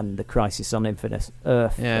 80s when the Crisis on Infinite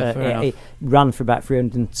Earth it ran for about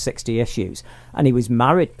 360 issues, and he was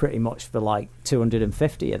married pretty much for like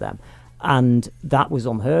 250 of them. And that was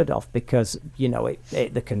unheard of because, you know,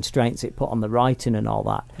 the constraints it put on the writing and all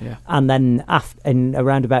that. Yeah. And then in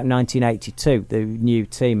around about 1982, the new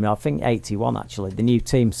team, I think 81 actually, the new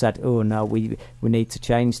team said, oh no, we need to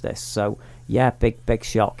change this. So, yeah, big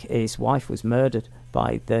shock. His wife was murdered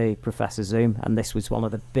by the Professor Zoom, and this was one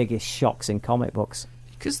of the biggest shocks in comic books.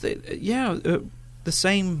 Because, the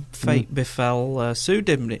same fate befell Sue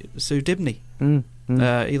Dibney,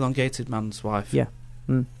 Elongated Man's wife. Yeah.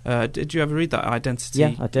 Did you ever read that Identity?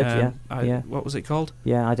 Yeah, I did. What was it called?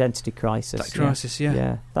 Yeah, Identity Crisis. That Crisis,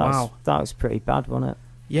 yeah. That was pretty bad, wasn't it?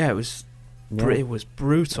 Yeah, it was. Yeah. It was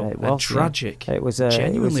brutal and tragic. Yeah. It was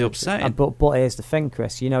genuinely upsetting. But here's the thing,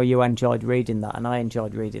 Chris. You know, you enjoyed reading that, and I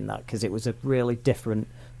enjoyed reading that because it was a really different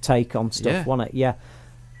take on stuff, wasn't it? Yeah.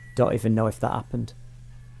 Don't even know if that happened.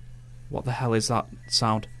 What the hell is that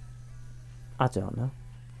sound? I don't know.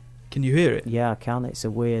 Can you hear it? Yeah, I can. It's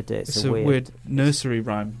a weird nursery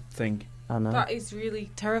rhyme thing. I know. That is really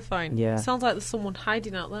terrifying. Yeah. It sounds like there's someone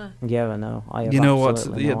hiding out there. Yeah, I know. You know what?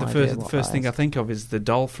 The first thing I think of is the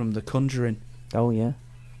doll from The Conjuring. Oh yeah.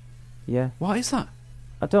 Yeah. What is that?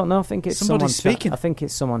 I don't know. I think it's someone speaking. I think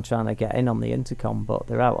it's someone trying to get in on the intercom, but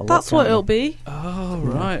they're out of luck. That's what it'll be. Oh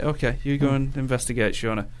right. Okay. You go and investigate,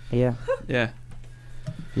 Shauna. Yeah. Yeah.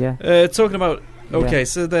 Yeah. Talking about. Okay,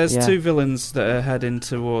 so there's two villains that are heading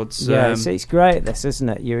towards. Yeah, it's great, this, isn't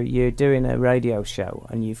it? You're doing a radio show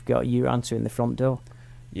and you're answering the front door.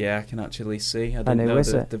 Yeah, I can actually see. I didn't know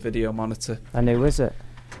the video monitor. And who is it?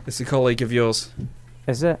 It's a colleague of yours.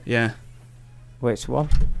 Is it? Yeah. Which one?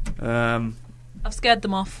 I've scared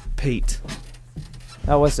them off. Pete.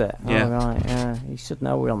 Oh, was it? Yeah. Oh, right, yeah. You should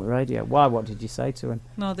know we're on the radio. Why? What did you say to him?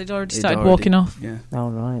 No, they'd already started walking off. Yeah. Oh,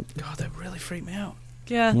 right. God, that really freaked me out.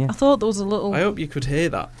 Yeah, I thought there was a little... I hope you could hear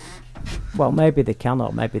that. Well, maybe they can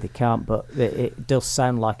or maybe they can't, but it does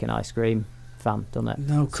sound like an ice cream fan, doesn't it?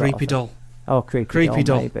 No, creepy doll. Oh, creepy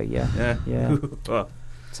doll. Maybe, yeah.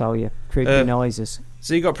 Tell you, creepy noises.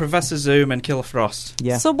 So you got Professor Zoom and Killer Frost.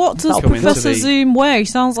 Yeah. So what does Professor Zoom wear? He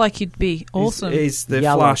sounds like he'd be awesome. He's the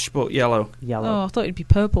yellow. Flash, but yellow. Oh, I thought he'd be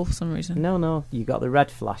purple for some reason. No. You got the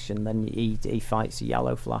red Flash, and then he fights a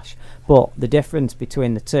yellow Flash. But the difference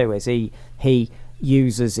between the two is he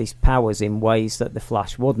uses his powers in ways that the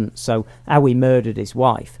Flash wouldn't. So how he murdered his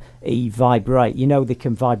wife, he vibrate. You know, they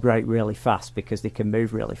can vibrate really fast because they can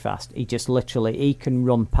move really fast. He can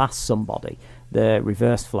run past somebody, the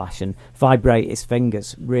reverse Flash, and vibrate his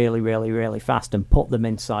fingers really, really, really fast and put them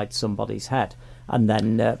inside somebody's head and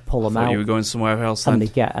then pull them out. You were going somewhere else then. And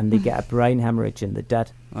they get a brain hemorrhage and they're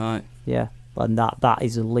dead. Right. Yeah. And that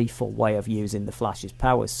is a lethal way of using the Flash's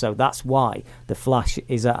powers. So that's why the Flash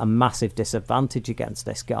is at a massive disadvantage against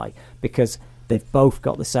this guy, because they've both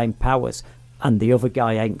got the same powers and the other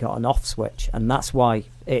guy ain't got an off switch. And that's why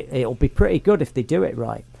it'll be pretty good if they do it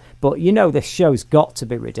right. But you know, this show's got to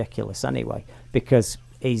be ridiculous anyway, because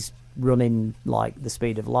he's running like the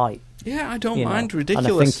speed of light. Yeah, I don't mind ridiculous.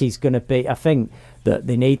 And I think he's going to be... I think that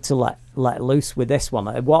they need to let loose with this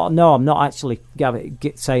one. Well, no, I'm not actually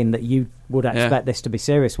saying that you would expect this to be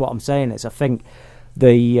serious. What I'm saying is I think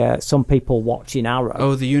some people watching Arrow...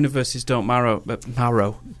 Oh, the universes don't marry up.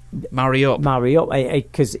 Marry up,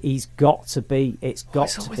 because he's got to be... It's got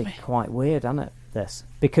to be quite weird, hasn't it, this?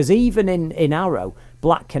 Because even in Arrow,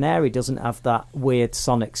 Black Canary doesn't have that weird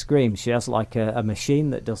sonic scream. She has like a machine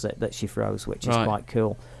that does it, that she throws, which is quite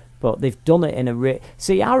cool. But they've done it in a...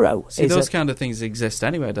 See, Arrow... those kind of things exist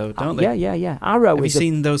anyway, though, don't they? Yeah. Arrow Have you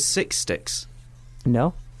seen those 6 sticks?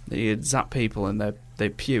 No. You zap people and they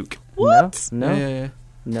puke. What? No. Yeah.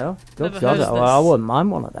 No. Good God, I wouldn't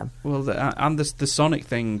mind one of them. Well, and the sonic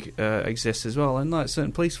thing exists as well, and like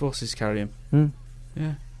certain police forces carry them.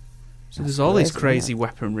 Yeah. So there's all these crazy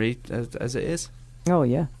weaponry as it is. Oh,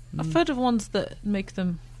 yeah. I've heard of ones that make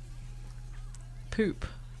them poop.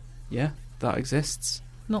 Yeah, that exists.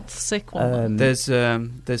 Not the sick one. There's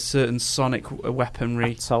certain sonic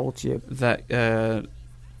weaponry. I told you that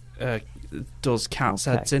does cats'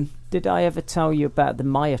 heads in. Did I ever tell you about the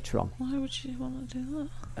Myotron? Why would you want to do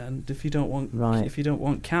that? And if you don't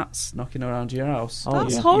want cats knocking around your house,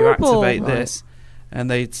 that's horrible. You activate this, and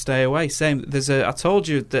they stay away. Same. I told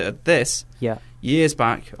you that this years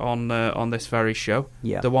back on this very show.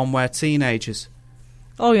 Yeah. The one where teenagers.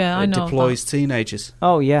 Oh yeah, I know. It deploys teenagers.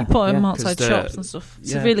 Oh yeah. You put them outside shops and stuff.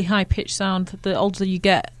 It's a really high pitched sound. The older you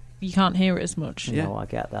get, you can't hear it as much. Yeah. No, I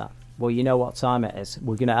get that. Well, you know what time it is.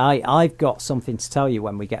 I've got something to tell you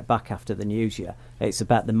when we get back after the news. Yeah, it's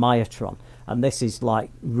about the Mayatron, and this is like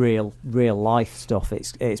real life stuff.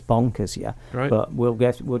 It's bonkers. Yeah, right. But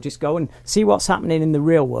we'll just go and see what's happening in the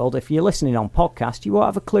real world. If you're listening on podcast, you won't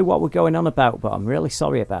have a clue what we're going on about. But I'm really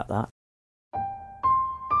sorry about that.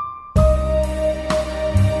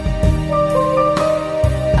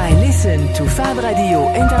 I listen to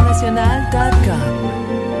FabRadioInternational.com.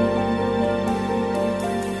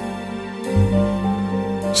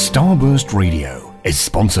 Starburst Radio is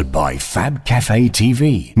sponsored by Fab Cafe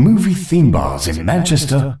TV, movie theme bars in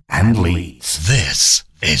Manchester and Leeds. This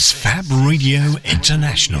is Fab Radio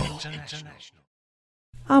International.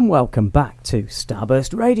 And welcome back to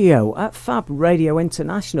Starburst Radio at Fab Radio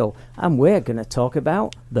International, and we're going to talk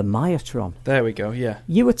about the Mayatron. There we go, yeah.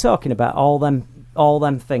 You were talking about all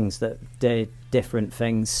them things that did different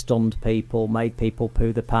things, stunned people, made people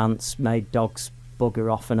poo the pants, made dogs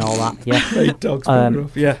bugger off and all that, yeah. Made dogs bugger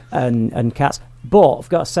off, yeah. And cats. But I've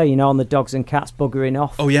got to say, on the dogs and cats buggering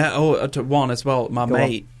off. Oh yeah, one as well. My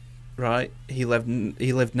mate, right? He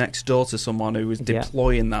lived next door to someone who was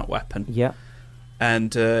deploying that weapon. Yeah.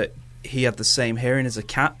 And he had the same hearing as a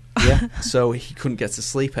cat. Yeah. So he couldn't get to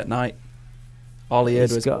sleep at night. All he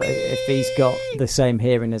heard was... if he's got the same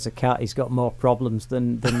hearing as a cat, he's got more problems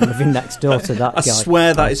than living next door to that guy. I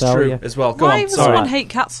swear that is true as well. Go on. Why does someone hate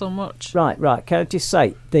cats so much? Right. Can I just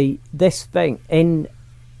say, this thing in...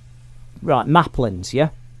 Right, Maplins, yeah?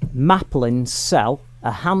 Maplins sell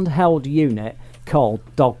a handheld unit called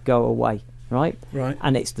Dog Go Away, right? Right.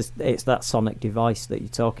 And it's that sonic device that you're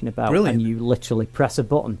talking about. Brilliant. And you literally press a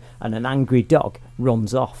button and an angry dog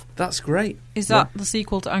runs off. That's great. Is that the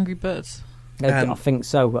sequel to Angry Birds? I think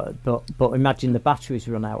so, but imagine the batteries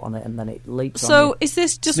run out on it and then it leaps. So is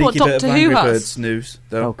this just Sneaky what Doctor Who Angry has? Birds news,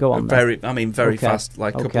 though. Oh, go on. Very fast,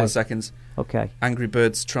 like a couple of seconds. Okay. Angry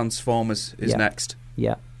Birds Transformers is next.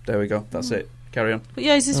 Yeah. There we go. That's it. Carry on. But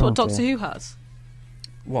is this what Doctor Who has?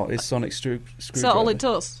 What is sonic screwdriver? Is that all it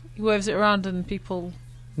does? He waves it around and people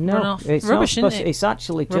run off. It's rubbish, not isn't it? It's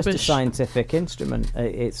actually just a scientific instrument.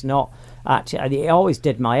 It's not actually. It always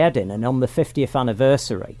did my head in. And on the 50th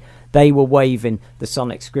anniversary, they were waving the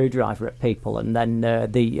sonic screwdriver at people, and then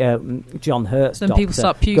the John Hurt's then doctor people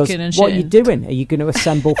start puking and shit. What are you doing? Are you going to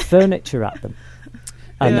assemble furniture at them?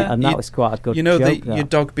 And that was quite a good joke. Your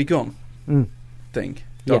dog be gone thing.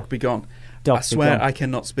 Dog be gone. I swear I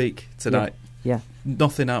cannot speak tonight. Yeah.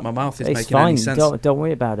 Nothing out of my mouth is it's making fine. any sense. Don't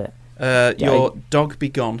worry about it. Your dog be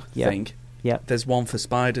gone thing. Yeah. There's one for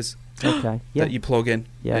spiders. Okay. That you plug in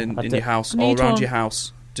your house, all around your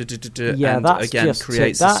house. And that's again just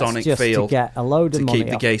creates a sonic field to get a load of money keep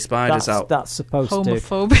the gay spiders out. That's supposed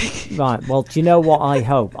homophobic. to. Right. Well, do you know what I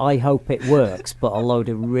hope? I hope it works, but a load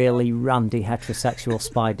of really randy heterosexual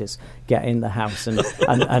spiders get in the house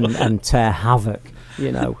and tear havoc.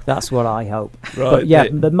 That's what I hope. Right.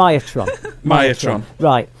 But the Mayatron.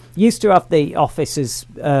 Right. Used to have the offices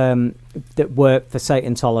that worked for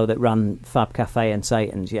Satan's Hollow that ran Fab Cafe and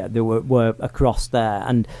Satan's. Yeah, they were across there,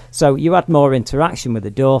 and so you had more interaction with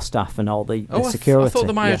the door staff and all the security. I thought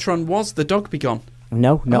the Mayatron was the dog be gone.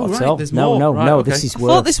 No, not at all. There's no. Okay. This is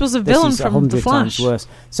worse. I thought this was a villain from The Flash. Times worse.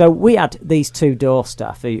 So we had these two door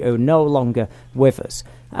staff who are no longer with us,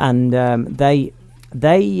 and they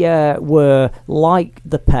were like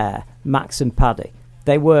the pair, Max and Paddy.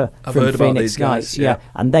 They were from Phoenix Nights,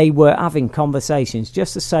 and they were having conversations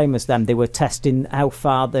just the same as them. They were testing how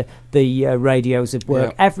far the radios had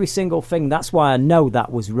worked, every single thing. That's why I know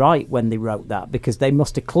that was right when they wrote that, because they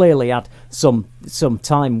must have clearly had some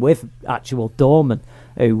time with actual doormen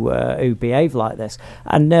who behave like this.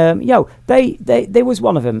 And there was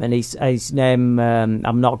one of them, and his name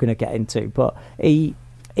I'm not going to get into, but he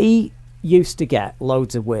used to get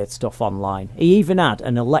loads of weird stuff online. He even had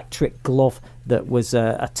an electric glove that was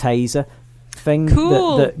a taser thing.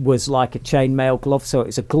 Cool. that was like a chainmail glove, so it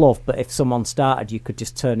was a glove, but if someone started, you could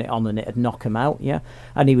just turn it on and it'd knock him out.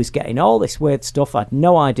 And he was getting all this weird stuff. I had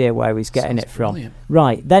no idea where he was getting it from. Brilliant.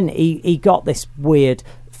 Right, then he got this weird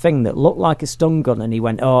thing that looked like a stun gun, and he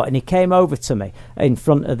went, and he came over to me in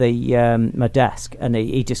front of my desk, and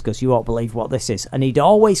he just goes, "You won't believe what this is." And he'd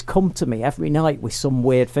always come to me every night with some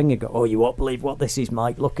weird thing and go, "Oh, you won't believe what this is,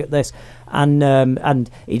 Mike, look at this." And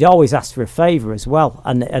he'd always ask for a favour as well.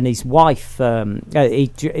 And his wife,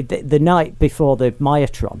 the night before the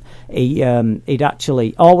Mayatron, he'd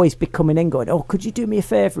actually always be coming in going, "Oh, could you do me a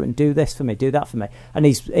favour and do this for me, do that for me?" And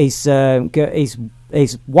his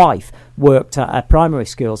his wife worked at a primary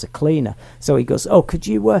school as a cleaner. So he goes, "Oh, could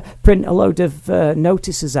you print a load of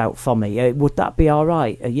notices out for me? Would that be all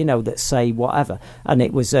right? That say whatever." And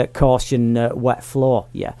it was caution wet floor,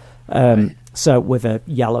 yeah. So with a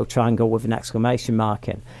yellow triangle with an exclamation mark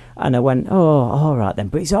in. And I went, "Oh, all right then."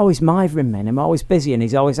 But he's always mithering me, and I'm always busy, and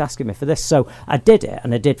he's always asking me for this. So I did it,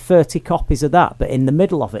 and I did 30 copies of that. But in the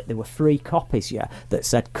middle of it, there were 3 copies, that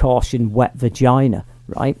said caution wet vagina,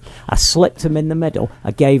 right? I slipped them in the middle.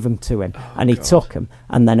 I gave them to him, and he took them.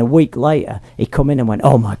 And then a week later, he come in and went,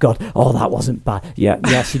 "Oh, my God, that wasn't bad."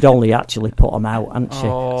 Yeah, she'd only actually put them out, hadn't she?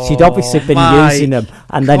 She'd obviously been using them,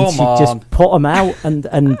 and then she just put them out,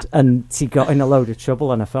 and she got in a load of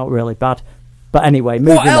trouble, and I felt really bad. But anyway,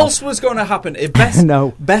 moving on. What else was going to happen?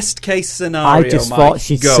 Best case scenario, I just thought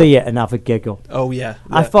she'd see it and have a giggle. Oh, yeah.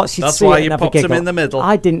 I thought she'd see it and have a giggle. That's why you popped them in the middle.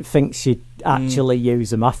 I didn't think she'd actually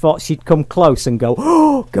use them. I thought she'd come close and go,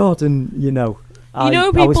 "Oh, God," and, I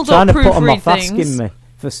was trying to put him off asking me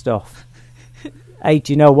for stuff. Hey,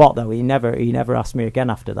 do you know what, though? He never asked me again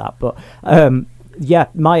after that. But,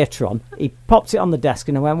 Myotron, he popped it on the desk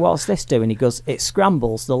and I went, "What's this doing?" He goes, "It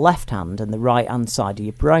scrambles the left hand and the right hand side of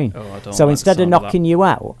your brain. So instead of knocking you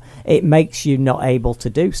out, it makes you not able to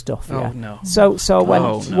do stuff." No. So I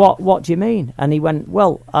went, "What do you mean?" And he went,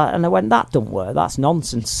 "Well," and I went, "That don't work. That's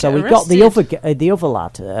nonsense." So he got the other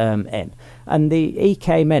lad in, and he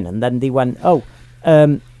came in, and then they went,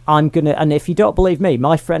 "I'm gonna," and if you don't believe me,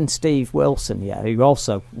 my friend Steve Wilson, who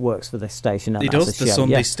also works for this station, he does the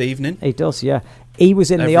Sunday Stevening. He does, yeah. He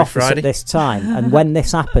was in the office Friday at this time, and when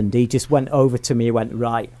this happened, he just went over to me. He went,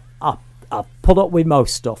 "Right, I've put up with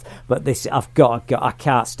most stuff, but this I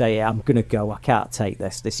can't stay here. I'm gonna go. I can't take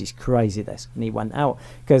this. This is crazy. This." And he went out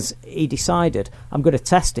because he decided, "I'm going to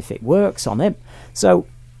test if it works on him." So.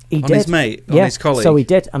 He did. His mate, on his colleague. So he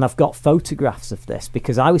did, and I've got photographs of this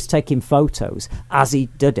because I was taking photos as he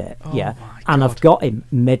did it, and I've got him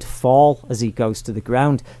mid-fall as he goes to the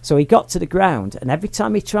ground. So he got to the ground, and every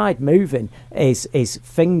time he tried moving his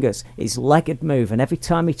fingers, his leg would move, and every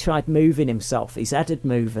time he tried moving himself, his head would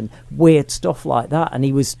move, and weird stuff like that, and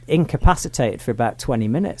he was incapacitated for about 20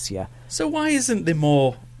 minutes, So why isn't there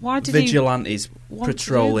more vigilantes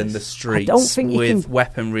patrolling the streets with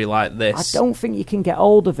weaponry like this? I don't think you can get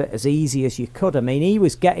hold of it as easy as you could. I mean, he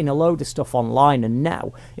was getting a load of stuff online, and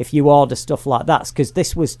now if you order stuff like that, because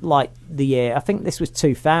this was like the year, I think this was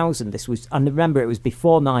 2000. And remember, it was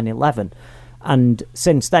before 9/11, and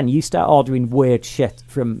since then you start ordering weird shit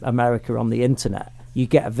from America on the internet, you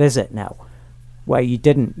get a visit now. Where you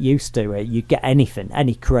didn't used to, you get anything,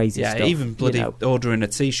 any crazy stuff. Yeah, even bloody ordering a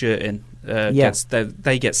T-shirt in,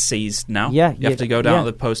 they get seized now. Yeah, you have to go down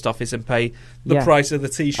to the post office and pay the price of the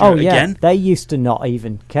T-shirt again. They used to not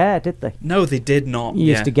even care, did they? No, they did not. You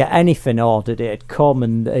used to get anything ordered, it'd come,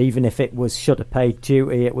 and even if it was should have paid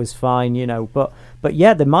duty, it was fine, But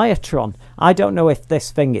yeah, the Myotron. I don't know if this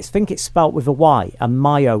thing I think it's spelt with a Y, a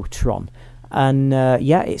Myotron, and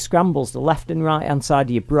it scrambles the left and right hand side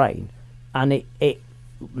of your brain. And it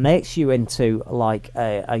makes you into like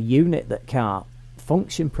a unit that can't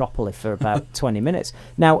function properly for about 20 minutes.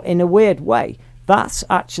 Now, in a weird way, that's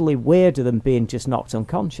actually weirder than being just knocked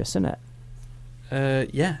unconscious, isn't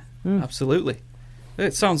it? Absolutely.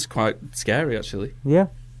 It sounds quite scary, actually. Yeah.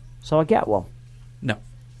 So I get one. No.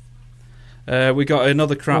 We got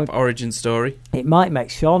another crap origin story. It might make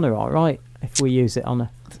Shauna all right if we use it on her.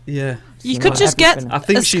 Yeah. You could just get I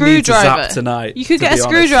think a she screwdriver needs a zap tonight. You could get a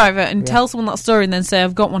screwdriver and tell someone that story and then say,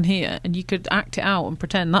 "I've got one here," and you could act it out and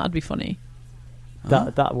pretend. That'd be funny.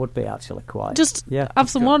 That would be actually quite. Just have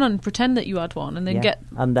someone and pretend that you had one, and then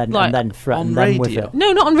and then threaten them with it.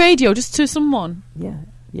 No, not on radio, just to someone. Yeah.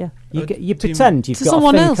 You pretend you've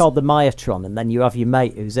got a thing called the Myotron, and then you have your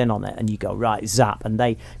mate who's in on it, and you go, right, zap, and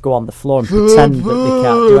they go on the floor and pretend that they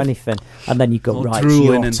can't do anything, and then you go, right, it's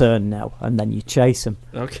your turn now, and then you chase them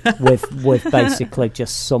with basically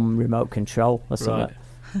just some remote control or something.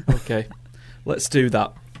 Right. Okay, let's do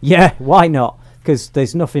that. Yeah, why not? Because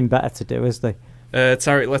there's nothing better to do, is there?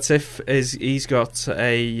 Tariq Latif he's got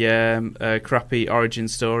a crappy origin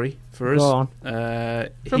story for us. Go on.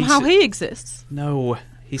 From how he exists? No.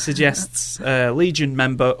 He suggests Legion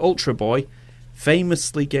member Ultra Boy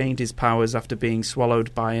famously gained his powers after being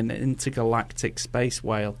swallowed by an intergalactic space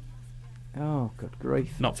whale. Oh, good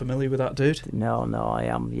grief. Not familiar with that, dude? No, I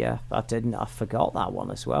am, I didn't. I forgot that one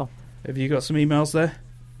as well. Have you got some emails there?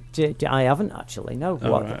 I haven't, actually, no.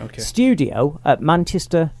 Oh, right, okay. Studio at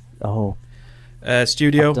Manchester...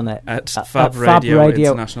 studio at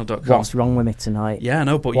fabradiointernational.com. What's wrong with me tonight? Yeah, I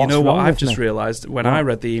know, but you know what I've just realised? When I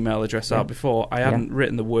read the email address out before, I hadn't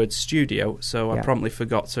written the word studio, so I promptly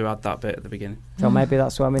forgot to add that bit at the beginning. So maybe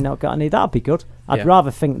that's why we've not got any. That'd be good. I'd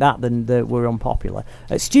rather think that than that we're unpopular.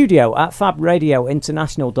 At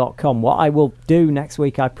studio@fabradiointernational.com. What I will do next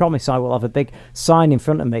week, I promise I will have a big sign in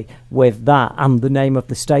front of me with that and the name of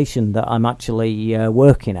the station that I'm actually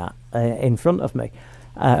working at in front of me.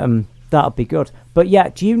 That'll be good. But yeah,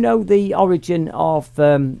 do you know the origin of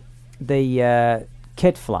the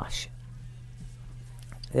Kid Flash?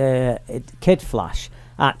 Kid Flash,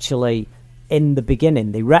 actually, in the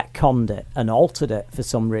beginning, they retconned it and altered it for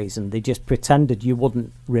some reason. They just pretended you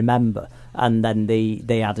wouldn't remember, and then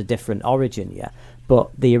they had a different origin, yeah. But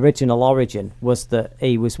the original origin was that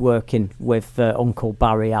he was working with Uncle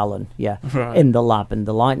Barry Allen, yeah, in the lab, and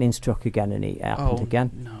the lightning struck again, and it happened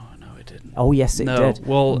again. No, it didn't. Oh, yes, it did.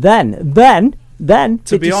 Well, then they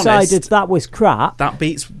decided honest, that was crap. That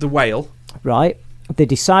beats the whale, right? They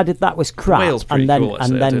decided that was crap, the whale's pretty cool,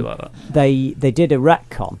 actually. And then like that. they did a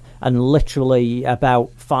retcon, and literally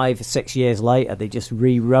about 5 or 6 years later, they just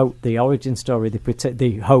rewrote the origin story.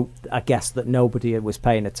 They hoped, I guess, that nobody was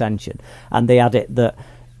paying attention, and they had it that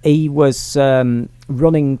he was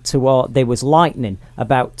running toward. There was lightning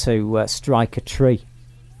about to strike a tree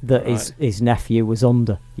that his nephew was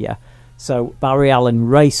under. Yeah. So Barry Allen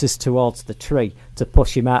races towards the tree to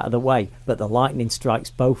push him out of the way, but the lightning strikes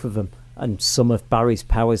both of them, and some of Barry's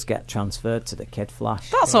powers get transferred to the Kid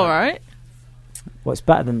Flash. That's all right. Well, it's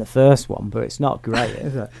better than the first one, but it's not great,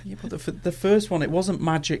 is it? Yeah, but the first one, it wasn't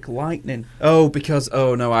magic lightning. I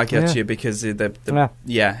get you, because his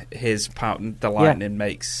power, the lightning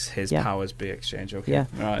makes his powers be exchanged. Okay, yeah.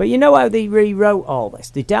 Right. But you know how they rewrote all this?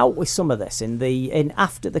 They dealt with some of this in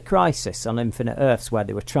After the Crisis on Infinite Earths, where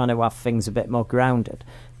they were trying to have things a bit more grounded.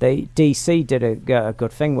 DC did a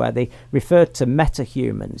good thing where they referred to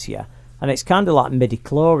metahumans, yeah. And it's kind of like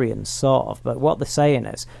midichlorians, sort of. But what they're saying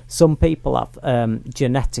is some people have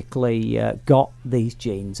genetically got these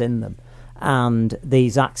genes in them, and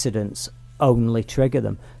these accidents only trigger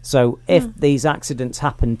them. So if these accidents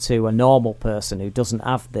happen to a normal person who doesn't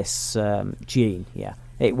have this gene, yeah,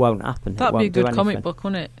 it won't happen. That'd be a good comic book,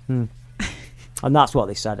 wouldn't it? And that's what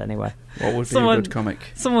they said anyway. What would be a good comic?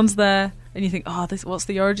 Someone's there, and you think, what's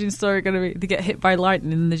the origin story going to be? They get hit by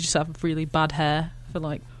lightning, and they just have really bad hair for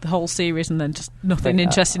like the whole series, and then just nothing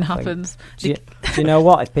interesting happens. Do you know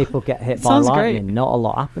what? If people get hit by lightning, not a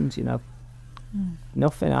lot happens, you know.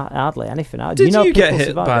 Nothing, hardly anything. Did you get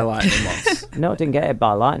hit by lightning once? No, I didn't get hit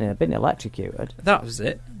by lightning. I've been electrocuted. That was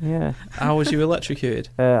it? Yeah. How was you electrocuted?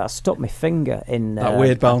 I stuck my finger in... that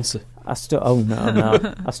weird bouncer. I stuck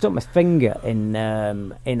my finger in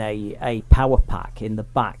a power pack in the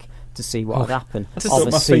back to see what would happen. I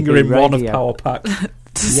stuck my finger in one of power pack.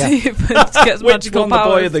 See if it gets magical powers. The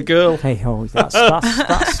boy or the girl? Hey,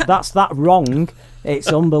 that's that wrong. It's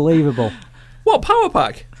unbelievable. What power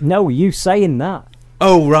pack? No, you saying that?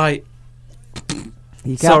 Oh, right.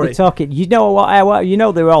 You can't be talking. You know what? You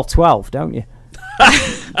know they're all 12, don't you?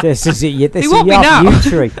 This is your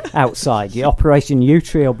U-Tree outside. Your Operation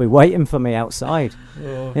U-Tree will be waiting for me outside.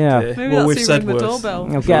 Oh, yeah. Maybe we've said worse.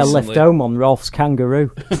 Doorbell. I'll get a lift home on Rolf's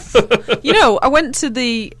Kangaroo. You know, I went to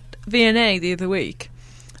the V&A the other week,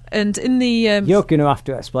 and in the you're going to have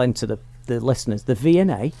to explain to the listeners the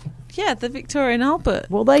V&A. Yeah, the Victoria and Albert.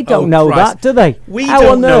 Well, they don't know that, do they? We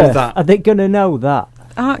don't know that. Are they going to know that?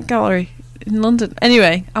 Art gallery in London.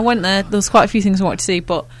 Anyway, I went there. There was quite a few things I wanted to see,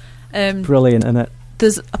 but brilliant, isn't it?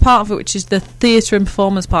 There's a part of it which is the theatre and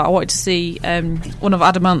performance part. I wanted to see one of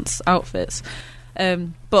Adamant's outfits.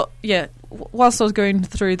 But yeah, whilst I was going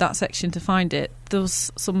through that section to find it, there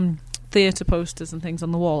was some theatre posters and things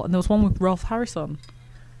on the wall, and there was one with Rolf Harris on.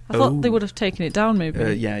 I thought they would have taken it down,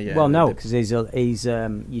 maybe. Yeah. Well, no, because he's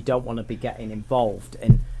you don't want to be getting involved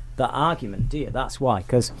in that argument, do you? That's why.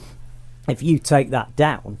 Because if you take that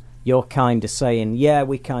down, you're kind of saying, yeah,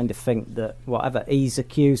 we kind of think that whatever, he's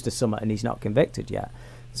accused of something and he's not convicted yet.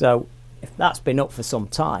 So if that's been up for some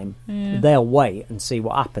time, they'll wait and see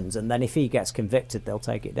what happens, and then if he gets convicted, they'll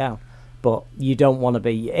take it down. But you don't want to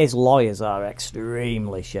be... His lawyers are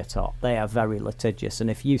extremely shit hot. They are very litigious,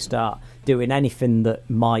 and if you start doing anything that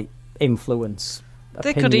might influence...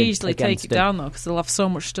 They could easily take it down, though, because they'll have so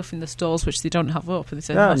much stuff in the stores which they don't have up. And they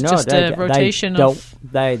say, that's just a rotation of...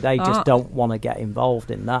 They just don't want to get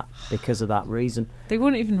involved in that because of that reason. They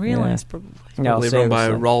wouldn't even realise, probably. No, probably run by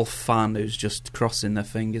a Rolf fan who's just crossing their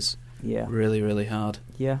fingers really, really hard.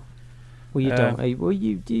 Yeah. Well, you don't... Well,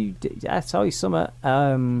 you I tell you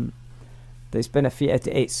something... There's been a few...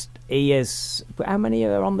 He is... How many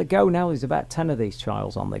are on the go now? There's about 10 of these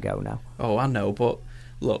trials on the go now. Oh, I know, but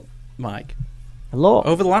look, Mike... Look,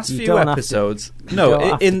 over the last few episodes, in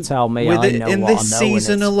this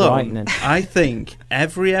season alone, I think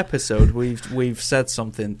every episode we've said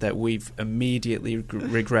something that we've immediately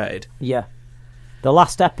regretted. Yeah, The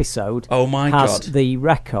last episode has God. the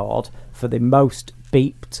record for the most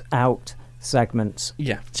beeped out segments.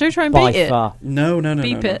 Yeah. Should we try and beat it? Far. No.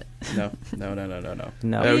 Beep it. No.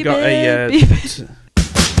 No. We've got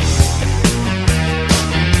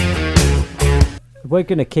We're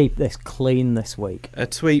going to keep this clean this week. A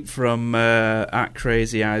tweet from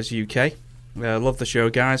 @CrazyEyesUK. Love the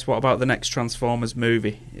show, guys. What about the next Transformers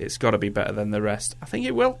movie? It's got to be better than the rest. I think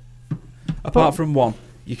it will. Apart from one.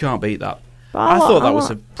 You can't beat that. I thought that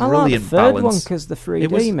was a brilliant balance. I like the third one because the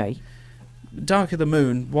 3D, mate. Dark of the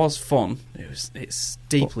Moon was fun. It's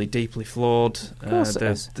deeply flawed. Of course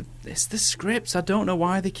it's the scripts. I don't know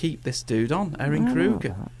why they keep this dude on, Erin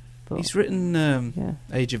Kruger. He's written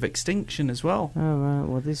Age of Extinction as well. Oh, right.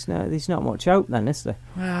 Well, there's not much hope then, is there,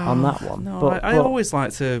 on that one? No, I always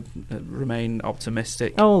like to remain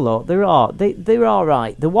optimistic. Oh, look, there are. They're all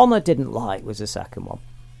right. The one I didn't like was the second one.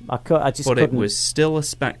 But it was still a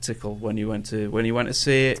spectacle when you went to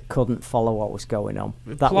see it. Couldn't follow what was going on.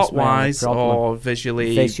 Plot-wise or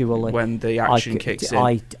visually, when the action kicks in.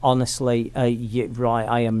 I honestly,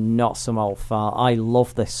 I am not some old fart. I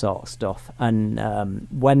love this sort of stuff. And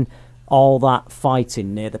when all that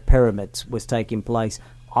fighting near the pyramids was taking place,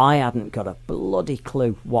 I hadn't got a bloody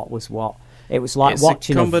clue what was what. It was like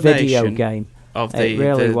watching a video game. Of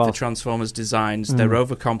the Transformers designs, they're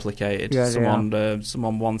overcomplicated.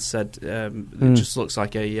 Someone once said it just looks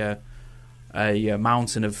like a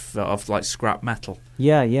mountain of like scrap metal.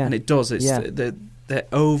 Yeah, and it does. They're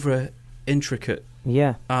over intricate.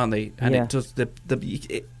 Yeah, aren't they? And it does.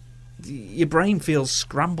 Your brain feels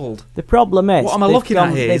scrambled. The problem is, what am I looking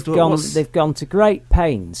at here? They've gone to great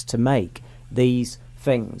pains to make these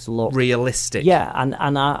things look realistic. Yeah,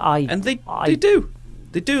 and they do.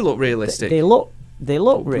 They do look realistic. They look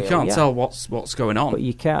real. We can't tell what's going on. But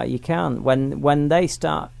you can't. When they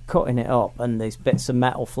start cutting it up and there's bits of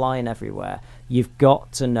metal flying everywhere, you've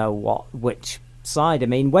got to know which side. I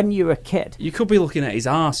mean, when you're a kid, you could be looking at his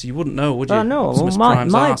arse. You wouldn't know, would you? No.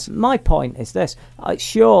 Well, my point is this: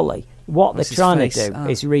 surely what they're trying to do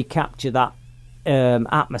is recapture that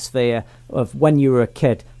atmosphere of when you were a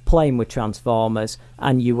kid, playing with Transformers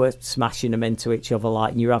and you were smashing them into each other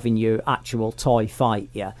like you're having your actual toy fight.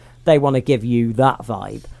 They want to give you that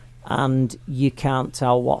vibe, and you can't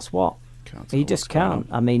tell what's what. You just can't.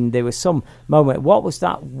 I mean, there was some moment. What was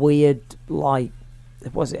that weird, like,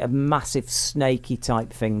 was it a massive snaky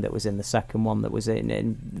type thing that was in the second one that was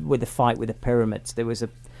in with the fight with the pyramids? There was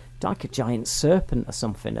like a giant serpent or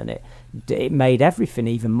something, and it made everything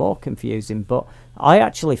even more confusing. But I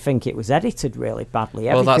actually think it was edited really badly.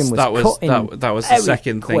 Everything that was the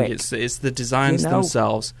second thing. It's the designs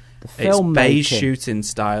themselves. It's beige shooting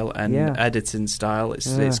style and editing style.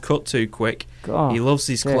 It's cut too quick. God, he loves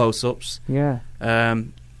these close-ups. Yeah.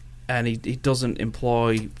 And he doesn't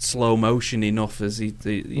employ slow motion enough.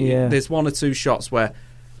 There's one or two shots where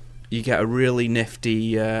you get a really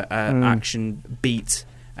nifty action beat.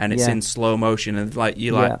 And it's in slow motion, and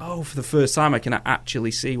you're like, oh, for the first time I can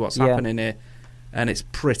actually see what's happening here, and it's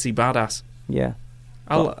pretty badass. Yeah,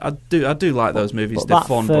 I do like those movies. They're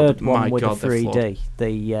fun, but my God, the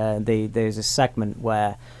 3D. There's a segment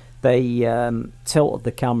where they tilted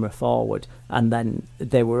the camera forward, and then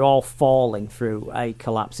they were all falling through a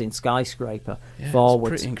collapsing skyscraper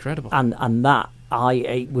forward. It's pretty incredible, and that.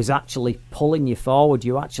 It was actually pulling you forward.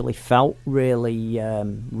 You actually felt really,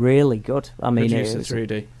 really good. I mean, it was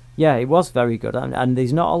 3D. Yeah, it was very good, and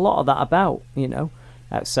there's not a lot of that about,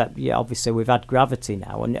 except obviously we've had Gravity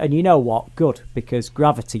now, and you know what? Good, because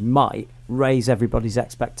Gravity might raise everybody's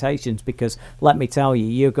expectations. Because let me tell you,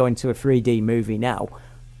 you're going to a 3D movie now,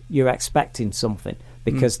 you're expecting something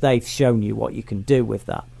because they've shown you what you can do with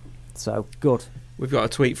that. So good. We've got a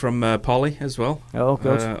tweet from Polly as well. Oh,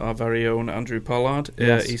 good. Our very own Andrew Pollard.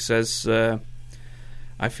 Yes. He says, I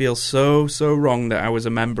feel so wrong that I was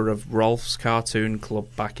a member of Rolf's Cartoon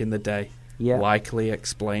Club back in the day. Yeah. Likely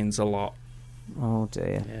explains a lot. Oh,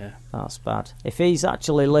 dear. Yeah. That's bad. If he's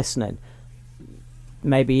actually listening,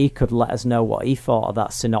 maybe he could let us know what he thought of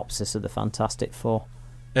that synopsis of the Fantastic Four.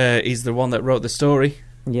 He's the one that wrote the story.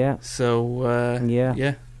 Yeah. So,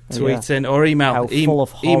 tweet in or email.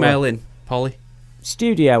 Email in, Polly.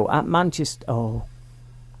 Studio at Manchester. Oh,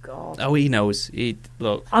 God. Oh, he knows.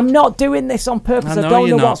 Look. I'm not doing this on purpose. I don't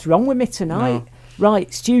know what's wrong with me tonight. No.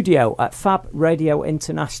 Right, studio at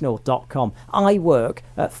fabradiointernational.com. I work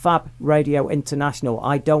at Fab Radio International.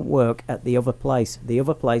 I don't work at the other place. The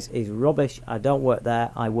other place is rubbish. I don't work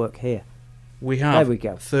there. I work here. We have there we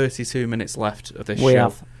go. 32 minutes left of this we show.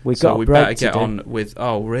 Have. We've got we better get on with...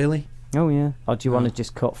 Oh, really? Oh, yeah. Or do you want to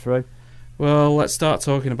just cut through? Well, let's start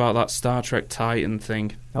talking about that Star Trek Titan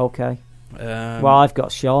thing. Okay. Well, I've got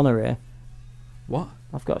Shauna here. What?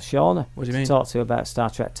 I've got Shauna. What do you mean? To talk to about Star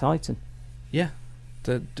Trek Titan. Yeah.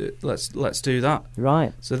 Let's do that.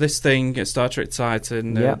 Right. So this thing, Star Trek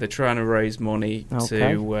Titan, they're trying to raise money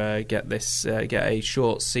to get a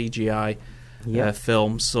short CGI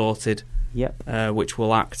film sorted. Yep. Which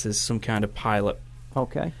will act as some kind of pilot.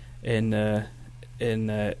 Okay. In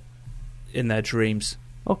their dreams.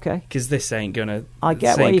 Okay. Because this ain't gonna. I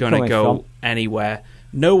get where you're coming go anywhere.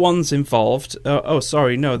 No one's involved.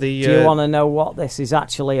 Sorry, no. Do you want to know what this is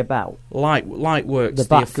actually about? Lightworks, the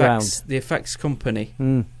background, the effects company,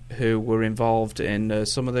 who were involved in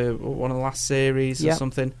one of the last series or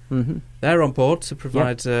something. Mm-hmm. They're on board to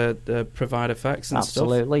provide provide effects and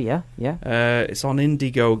Absolutely, stuff. yeah. It's on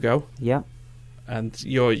Indiegogo. Yeah. And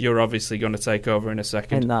you're obviously going to take over in a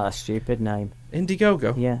second. Isn't that a stupid name?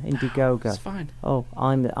 Indiegogo? Yeah, Indiegogo. That's fine. Oh,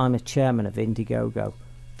 I'm a chairman of Indiegogo.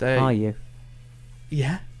 Are you?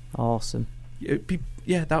 Yeah. Awesome.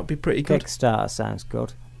 That would be pretty good. Kickstarter sounds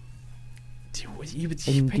good. You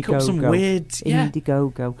pick up some weird...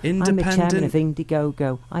 Indiegogo. I'm the chairman of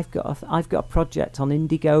Indiegogo. I've got a project on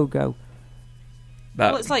Indiegogo.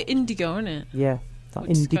 Well, it's like Indigo, isn't it? Yeah.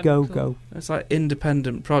 Indiegogo. Cool. It's like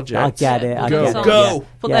independent projects. I get it. Go.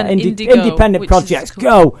 But then Indigo, independent projects.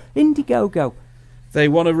 Go. Indiegogo. They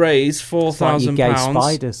want to raise £4,000. Gay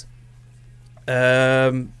spiders.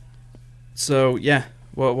 So yeah,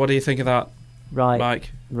 what do you think of that, right,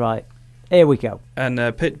 Mike? Right. Here we go. And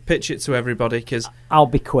pitch it to everybody, because I'll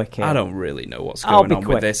be quick here. I don't really know what's going on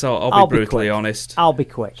with this. I'll be brutally honest. I'll be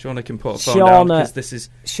quick. Shauna can put a phone down, because this is...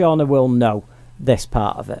 Shauna will know this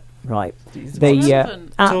part of it. Right. At the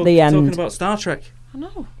end... Talking about Star Trek. I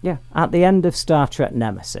know. Yeah. At the end of Star Trek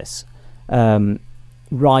Nemesis,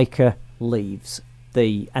 Riker leaves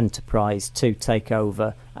the Enterprise to take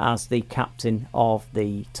over as the captain of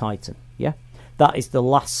the Titan. Yeah. That is the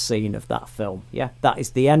last scene of that film. Yeah. That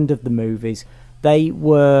is the end of the movies. They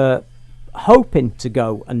were hoping to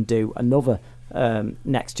go and do another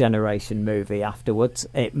Next Generation movie afterwards.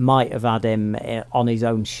 It might have had him on his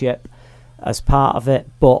own ship as part of it,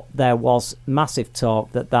 but there was massive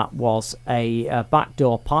talk that was a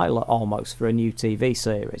backdoor pilot almost for a new TV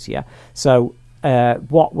series. Yeah. So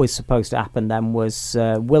what was supposed to happen then was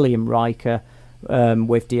William Riker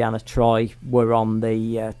with Deanna Troi were on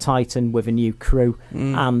the Titan with a new crew,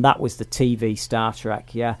 and that was the TV Star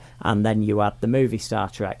Trek. Yeah. And then you had the movie Star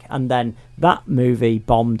Trek, and then that movie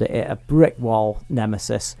bombed it a brick wall,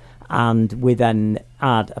 Nemesis, and we then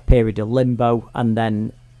had a period of limbo, and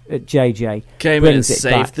then JJ came in and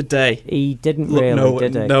saved the day. He didn't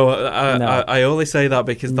did he? No, I only say that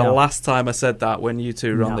because the last time I said that, when you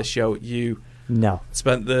two were on the show, you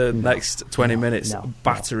spent the next 20 minutes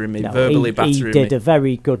battering me, verbally battering me. He did a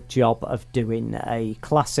very good job of doing a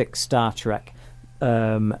classic Star Trek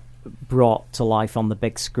brought to life on the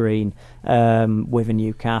big screen with a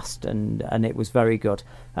new cast, and it was very good.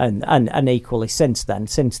 And equally since then,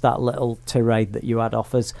 since that little tirade that you had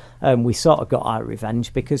off us, we sort of got our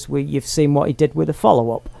revenge, because you've seen what he did with the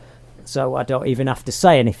follow-up, so I don't even have to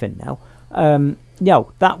say anything now.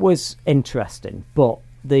 No, that was interesting, but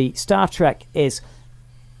the Star Trek is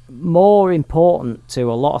more important to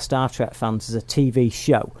a lot of Star Trek fans as a TV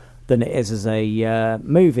show than it is as a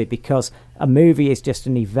movie, because a movie is just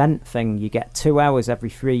an event thing. You get 2 hours every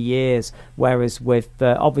 3 years, whereas with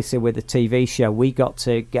obviously with a TV show, we got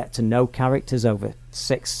to get to know characters over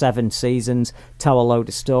 6-7 seasons, tell a load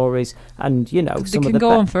of stories, and they can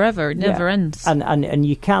go on forever. It never ends. And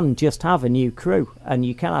you can just have a new crew, and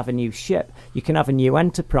you can have a new ship, you can have a new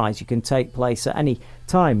Enterprise, you can take place at any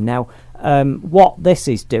time. Now, what this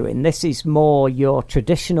is doing, this is more your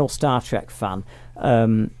traditional Star Trek fan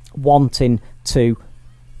wanting to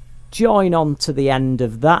join on to the end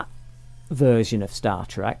of that version of Star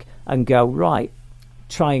Trek and go, right,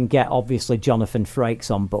 try and get obviously Jonathan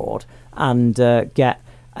Frakes on board and get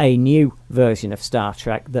a new version of Star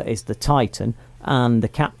Trek that is the Titan, and the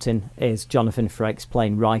captain is Jonathan Frakes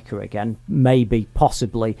playing Riker again, maybe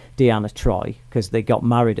possibly Deanna Troi, because they got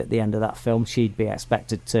married at the end of that film. She'd be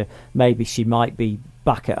expected to, maybe she might be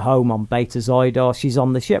back at home on Betazoid, or she's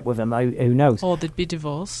on the ship with him, who knows. Or they'd be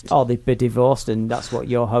divorced. And that's what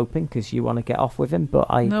you're hoping, because you want to get off with him, but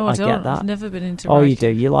I don't. Get that. I've never been into Riker. Oh, you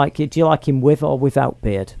do? Do you like him with or without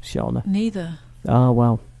beard, Shauna? Neither. Oh,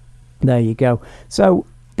 well, there you go. So,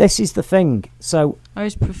 this is the thing. So I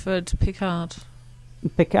always preferred Picard.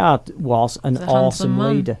 Picard was an awesome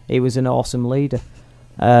leader. He was an awesome leader.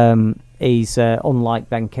 He's unlike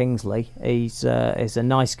Ben Kingsley. He's a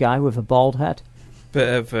nice guy with a bald head.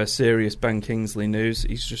 Bit of serious Ben Kingsley news.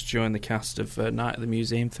 He's just joined the cast of Night at the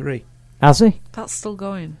Museum 3. Has he? That's still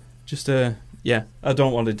going. Just I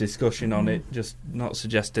don't want a discussion on it. Just not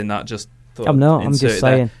suggesting that. Just I'm not. I'm just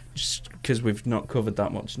saying. Just because we've not covered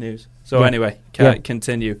that much news. So anyway,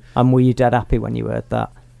 continue. And were you dead happy when you heard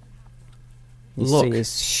that? You see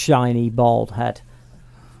his shiny bald head.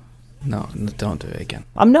 No, don't do it again.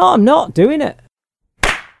 I'm not doing it.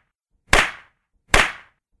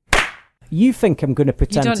 You think I'm going to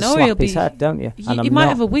pretend to slap his head, don't you? You might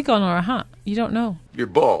have a wig on or a hat. You don't know. You're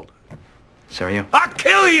bald. So are you? I'll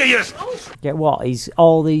kill you, Get what? He's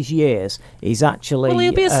all these years. He's actually. Well,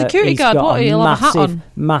 he'll be a security guard. What? He'll have a hat on.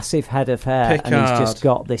 Massive head of hair, Picard. and he's just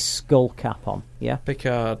got this skull cap on. Yeah.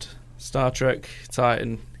 Picard, Star Trek,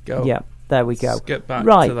 Titan. Go. Yeah. There we go. Let's get back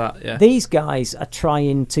to that. Yeah. These guys are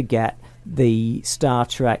trying to get the Star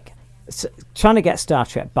Trek. Trying to get Star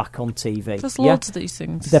Trek back on TV. There's loads of these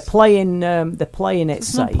things. They're playing it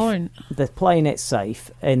safe. No point. They're playing it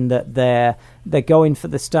safe in that they're going for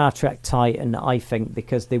the Star Trek Titan, I think,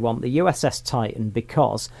 because they want the USS Titan,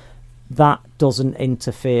 because that doesn't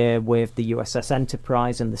interfere with the USS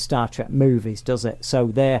Enterprise and the Star Trek movies, does it? So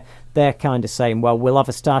they're kind of saying, well, we'll have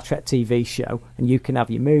a Star Trek TV show and you can have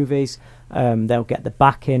your movies. They'll get the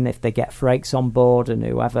backing if they get Frakes on board and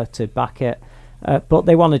whoever to back it. But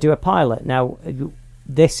they want to do a pilot. Now,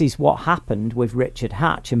 this is what happened with Richard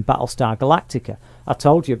Hatch in Battlestar Galactica. I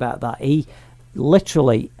told you about that. He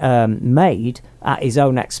literally made, at his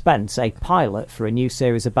own expense, a pilot for a new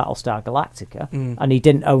series of Battlestar Galactica, and he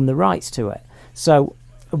didn't own the rights to it. So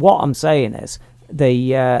what I'm saying is,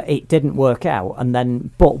 it didn't work out,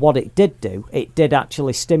 but what it did do, it did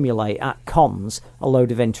actually stimulate at cons a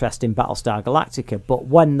load of interest in Battlestar Galactica. But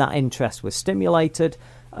when that interest was stimulated,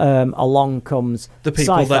 along comes the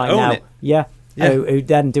people Sci-Fi that own now, it, who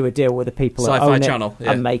then do a deal with the people Sci-Fi that own Channel, it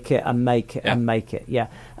and make it and make it and make it. Yeah,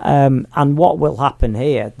 and what will happen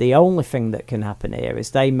here? The only thing that can happen here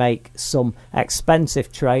is they make some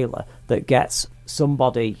expensive trailer that gets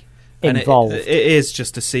somebody involved. It is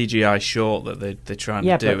just a CGI short that they're trying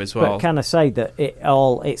to do as well. But can I say that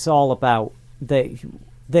it's all about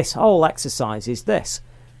this whole exercise is this: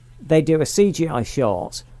 they do a CGI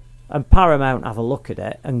short, and Paramount have a look at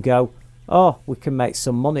it and go, "Oh, we can make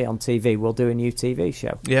some money on TV. We'll do a new TV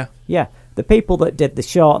show." Yeah. The people that did the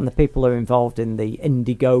short and the people who are involved in the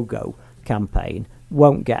Indiegogo campaign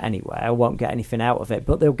won't get anywhere, won't get anything out of it,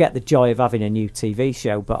 but they'll get the joy of having a new TV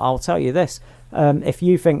show. But I'll tell you this. If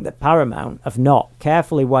you think that Paramount have not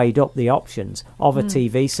carefully weighed up the options of a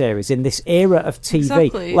TV series in this era of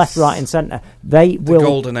TV, left, right and centre, the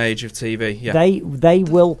golden age of TV, they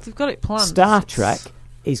will. They've got it planned. Star Trek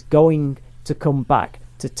is going to come back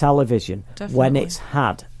to television when it's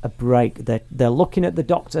had a break. They're looking at the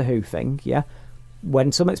Doctor Who thing,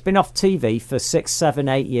 when something's been off TV for 6, 7,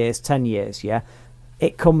 8 years, 10 years,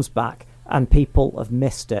 it comes back and people have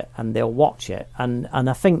missed it and they'll watch it, and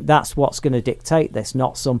I think that's what's going to dictate this,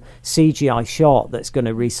 not some CGI short that's going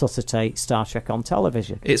to resuscitate Star Trek on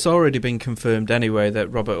television. It's already been confirmed anyway that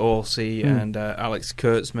Robert Orci and Alex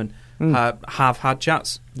Kurtzman have had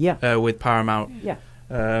chats with Paramount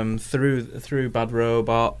through Bad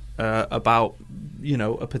Robot about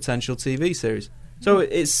a potential TV series. So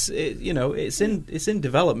it's in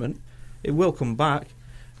development. It will come back.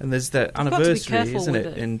 And there's the anniversary, isn't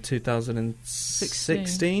it, in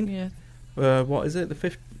 2016? Yeah. What is it? The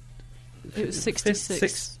fifth? It was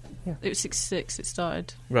 66. It was 66. It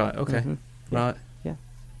started. Right. Okay. Mm-hmm. Right. Yeah.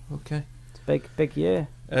 Okay. It's a big year.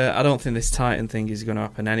 I don't think this Titan thing is going to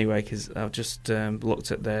happen anyway, because I've just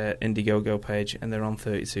looked at their Indiegogo page and they're on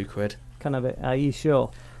 £32. Are you sure?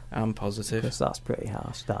 I'm positive. Because that's pretty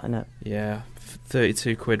harsh, that, isn't it? Yeah,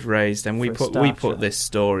 £32 raised, and we put this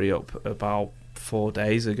story up about 4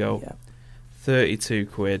 days ago. Yeah.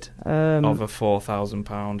 £32 of a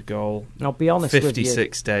 £4,000 goal. I'll be honest 56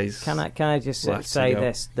 with you. days. Can I just say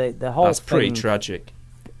this? The whole That's thing, pretty tragic.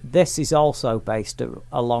 This is also based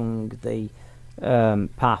along the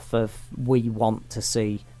path of we want to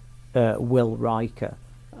see Will Riker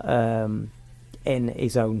in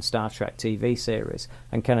his own Star Trek TV series.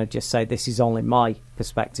 And can I just say, this is only my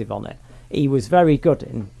perspective on it. He was very good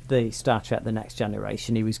in the Star Trek The Next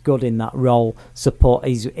Generation. He was good in that role support.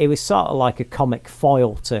 He was sort of like a comic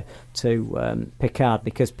foil to Picard,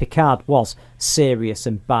 because Picard was serious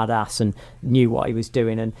and badass and knew what he was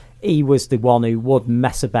doing, and he was the one who would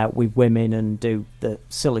mess about with women and do the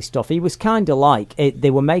silly stuff. He was kind of like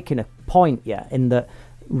they were making a point, in that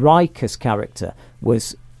Riker's character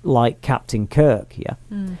was like Captain Kirk,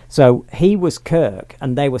 So he was Kirk,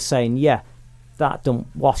 and they were saying, that don't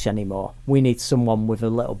wash anymore. We need someone with a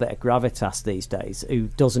little bit of gravitas these days, who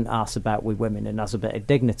doesn't arse about with women and has a bit of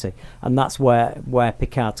dignity. And that's where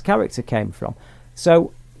Picard's character came from.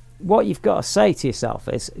 So what you've got to say to yourself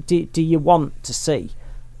is, do you want to see...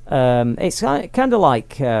 it's kind of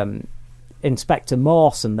like Inspector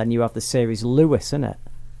Morse, and then you have the series Lewis, innit?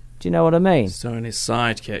 Do you know what I mean? Starring his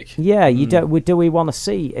sidekick. Yeah, you don't. Do we want to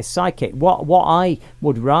see his sidekick? What I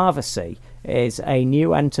would rather see is a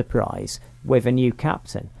new Enterprise with a new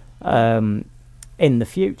captain in the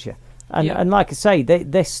future. And like I say,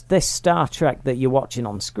 this Star Trek that you're watching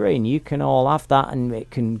on screen, you can all have that, and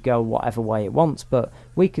it can go whatever way it wants. But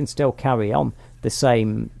we can still carry on the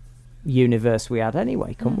same universe we had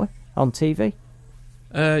anyway, can't we? On TV.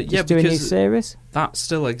 Just doing a series that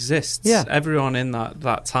still exists. Yeah, everyone in that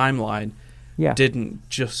timeline didn't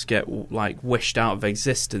just get wished out of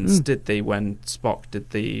existence, did they? When Spock did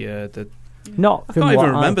the not, I can't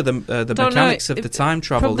even remember the mechanics of the time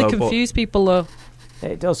travel. Probably confuse people though.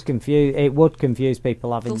 It does confuse. It would confuse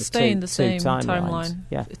people having the stay in the same timeline.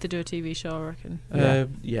 Yeah, if they do a TV show, I reckon.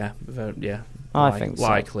 I think so.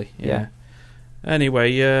 Likely. Yeah.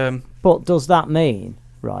 Anyway, but does that mean,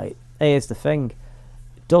 right? Here's the thing.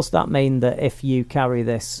 Does that mean that if you carry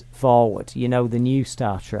this forward, the new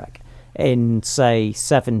Star Trek, in, say,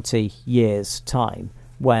 70 years' time,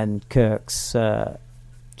 when Kirk's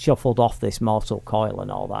shuffled off this mortal coil and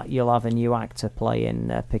all that, you'll have a new actor playing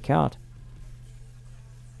Picard?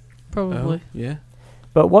 Probably. Yeah.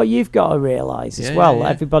 But what you've got to realise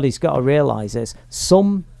everybody's got to realise is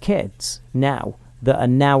some kids now that are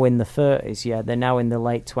now in the 30s, they're now in the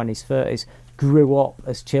late 20s, 30s, grew up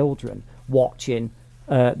as children watching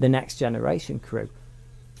the Next Generation crew,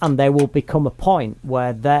 and there will become a point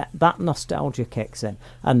where that nostalgia kicks in,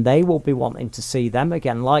 and they will be wanting to see them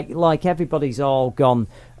again. Like everybody's all gone,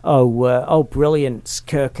 brilliant,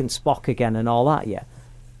 Kirk and Spock again, and all that. Yeah,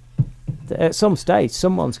 at some stage,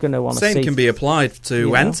 someone's going to want to see. Same can be applied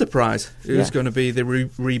to Enterprise, who's going to be the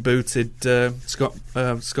rebooted Scott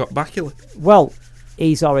Bakula. Well,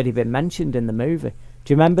 he's already been mentioned in the movie.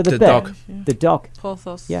 Do you remember the dog? The dog.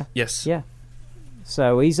 Porthos. Yeah. Yes. Yeah.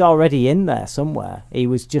 So he's already in there somewhere. He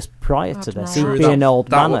was just prior to this. He'd be an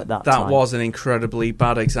old man at that time. That was an incredibly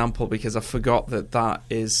bad example, because I forgot that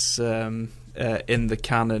is in the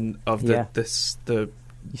canon of the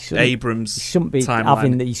Abrams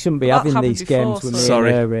timeline. You shouldn't be having these games with me and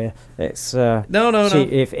her here. It's no.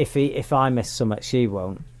 If I miss something, she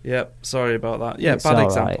won't. Yep. Sorry about that. Yeah, it's bad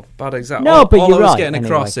example. Right. Bad example. No, but all you're I was right. getting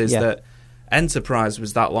across is that Enterprise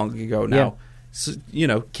was that long ago now. Yeah. So,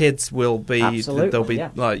 kids will be they'll be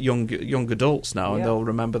like young adults now, and they'll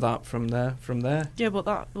remember that from there. Yeah, but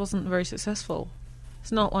that wasn't very successful.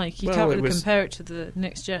 It's not like you can't really compare it to the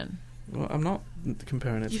Next Gen. Well, I'm not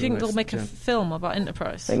comparing it. You think they'll make a film about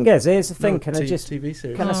Enterprise? Thing is, here's the thing. Can I TV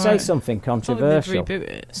series? Can I say something controversial? Reboot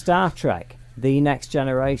it. Star Trek: The Next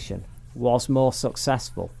Generation was more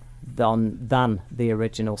successful than the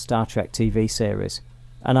original Star Trek TV series.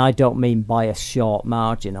 And I don't mean by a short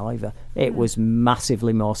margin either. It was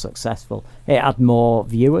massively more successful. It had more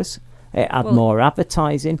viewers. It had more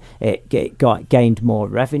advertising. It gained more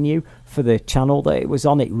revenue for the channel that it was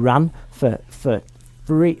on. It ran for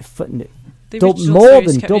more than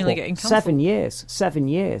double. 7 years. 7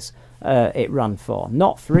 years it ran for,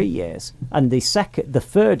 not 3 years. And the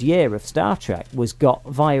third year of Star Trek was got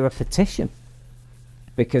via a petition,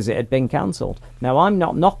 because it had been cancelled. Now, I'm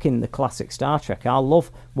not knocking the classic Star Trek. I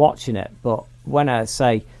love watching it, but when I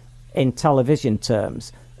say in television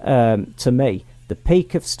terms, to me, the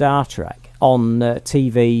peak of Star Trek on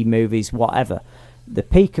TV, movies, whatever, the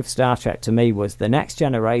peak of Star Trek to me was The Next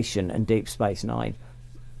Generation and Deep Space Nine.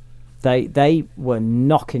 They were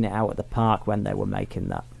knocking it out of the park when they were making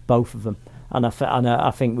that, both of them. And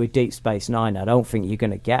I think with Deep Space Nine, I don't think you're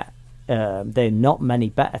going to get there are not many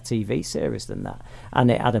better TV series than that,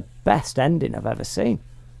 and it had a best ending I've ever seen.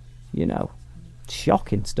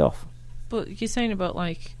 Shocking stuff. But you're saying about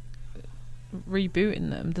rebooting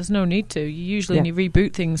them. There's no need to. You usually only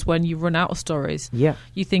reboot things when you run out of stories. Yeah.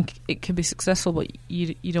 You think it could be successful, but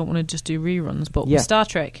you don't want to just do reruns. But with Star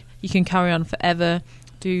Trek, you can carry on forever,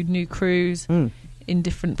 do new crews. In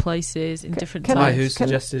different places, in different times. Who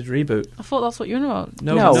suggested reboot? I thought that's what you're on about.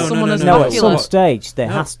 No. At some stage, there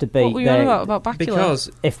has to be. What were you on about Bakula?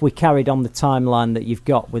 Because if we carried on the timeline that you've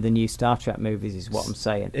got with the new Star Trek movies, is what I'm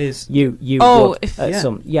saying. And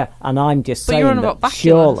I'm just saying you're on about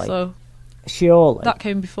Bakula, surely that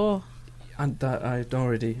came before. And I'd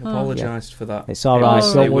already apologised for that. It's all right.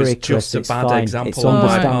 Don't worry, Chris. It was just a bad fine. example. It's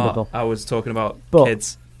understandable. I was talking about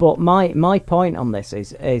kids. But my point on this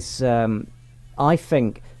is I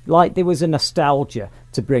think there was a nostalgia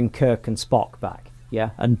to bring Kirk and Spock back,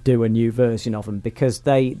 and do a new version of them, because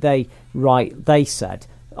they said,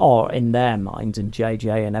 or in their minds, and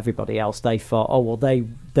JJ and everybody else, they thought, they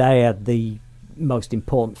are the most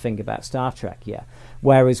important thing about Star Trek,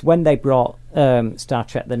 Whereas when they brought Star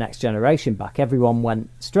Trek: The Next Generation back, everyone went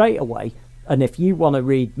straight away And if you want to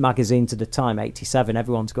read magazines at the time, 87,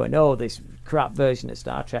 everyone's going, oh, this crap version of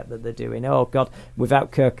Star Trek that they're doing. Oh, God,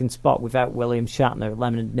 without Kirk and Spock, without William Shatner,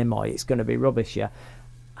 Leonard Nimoy, it's going to be rubbish, yeah.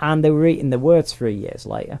 And they were eating the words 3 years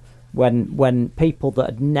later when people that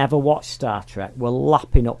had never watched Star Trek were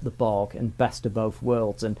lapping up the Borg and Best of Both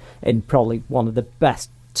Worlds and in probably one of the best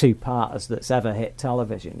two-parters that's ever hit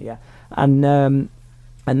television, yeah. And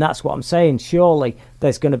that's what I'm saying. Surely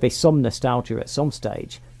there's going to be some nostalgia at some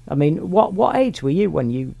stage. I mean, what age were you when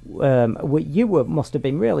you must have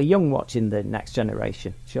been really young watching The Next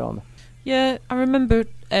Generation, Shauna? Yeah, I remember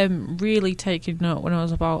really taking note when I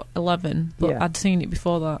was about 11, but I'd seen it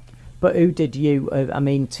before that. But who did you,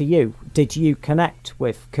 to you, did you connect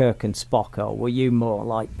with Kirk and Spock, or were you more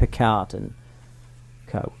like Picard and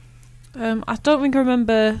co? I don't think I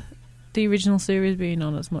remember the original series being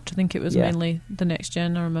on as much. I think it was mainly The Next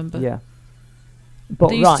Gen, I remember. Yeah. But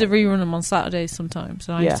they used to rerun them on Saturdays sometimes,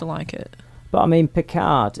 and I used to like it. But I mean,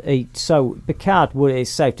 Picard, it's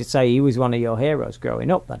safe to say he was one of your heroes growing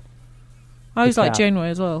up then. I always liked Janeway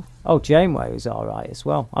as well. Oh, Janeway was all right as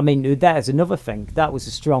well. I mean, there's another thing. That was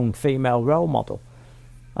a strong female role model.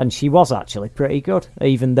 And she was actually pretty good.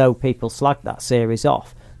 Even though people slagged that series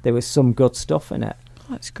off, there was some good stuff in it. Oh,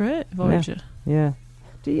 that's great, Voyager. Yeah.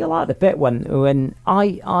 Do you like the bit when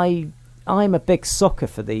I'm a big sucker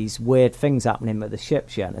for these weird things happening with the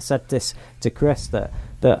ships, yeah? And I said this to Chris, that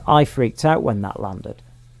I freaked out when that landed.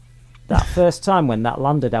 That first time when that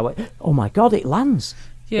landed, I went, oh my God, it lands.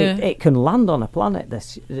 Yeah. It can land on a planet.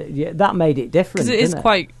 That made it different. Because it is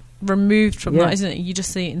quite removed from that, isn't it? You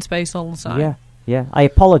just see it in space all the time. Yeah. I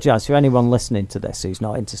apologise for anyone listening to this who's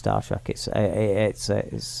not into Star Trek.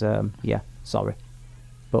 Sorry,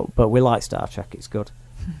 but we like Star Trek. It's good.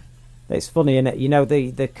 It's funny, isn't it? You know,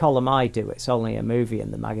 the column I do, it's only a movie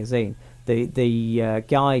in the magazine. The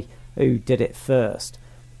guy who did it first,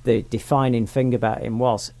 the defining thing about him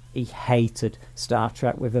was he hated Star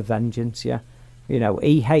Trek with a vengeance. Yeah. You know,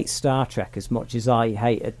 he hates Star Trek as much as I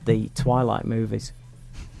hated the Twilight movies.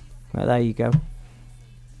 Right, there you go.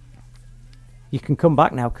 You can come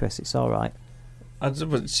back now, Chris. It's all right.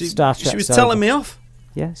 Star Trek. She was telling me off.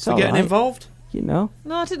 Yeah, for getting involved. You know.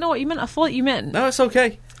 No, I didn't know what you meant. I thought you meant. No, it's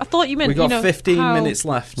okay. I thought you meant. We got 15 minutes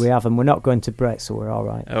left. We have, and we're not going to break, so we're all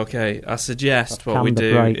right. Okay, I suggest what we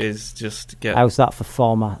do is just get. How's that for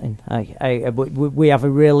formatting? We have a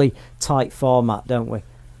really tight format, don't we?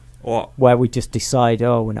 What? Where we just decide,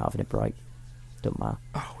 we're not having a break. Don't matter.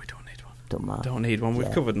 Oh, we don't need one. Don't matter. Don't need one.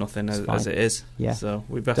 We've covered nothing as it is. Yeah. So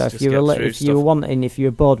we best just get through stuff. If you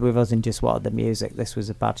were bored with us and just wanted the music, this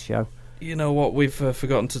was a bad show. You know what we've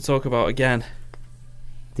forgotten to talk about again?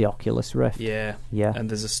 The Oculus Rift. Yeah.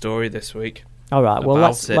 And there's a story this week. All right. Well,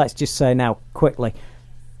 let's just say now quickly.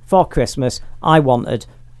 For Christmas, I was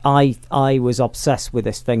obsessed with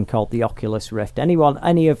this thing called the Oculus Rift.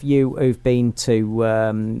 Any of you who've been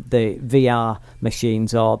to the VR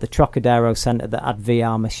machines or the Trocadero Centre that had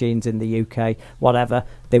VR machines in the UK, whatever,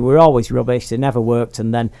 they were always rubbish. They never worked.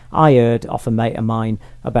 And then I heard off a mate of mine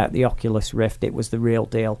about the Oculus Rift. It was the real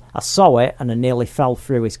deal. I saw it and I nearly fell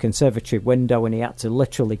through his conservatory window, and he had to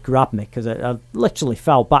literally grab me because I literally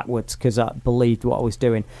fell backwards because I believed what I was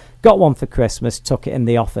doing. Got one for Christmas, took it in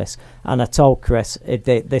the office, and I told Chris,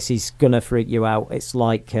 this is going to freak you out. It's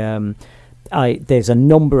like there's a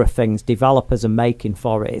number of things developers are making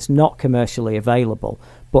for it. It's not commercially available,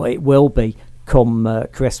 but it will be come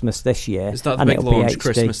Christmas this year. Is that the big launch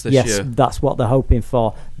Christmas this year? Yes, that's what they're hoping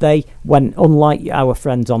for. They went, unlike our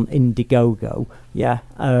friends on Indiegogo,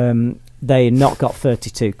 they not got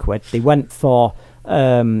 32 quid. They went for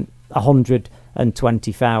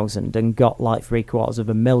 120,000 and got like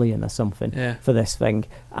 $750,000 or something for this thing.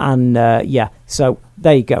 And so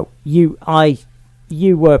there you go. You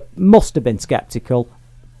must have been skeptical,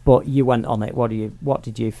 but you went on it. What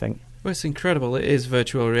did you think? Well, it's incredible. It is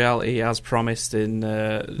virtual reality as promised in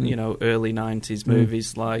early 90s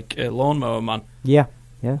movies like Lawnmower Man. Yeah.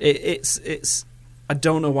 It's I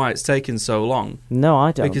don't know why it's taken so long. No,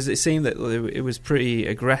 I don't. Because it seemed that it was pretty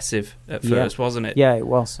aggressive at first, wasn't it? Yeah, it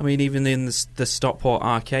was. I mean, even in the Stockport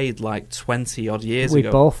arcade, like 20-odd years ago. We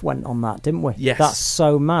both went on that, didn't we? Yes. That's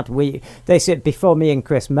so mad. They said before me and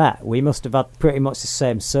Chris met, we must have had pretty much the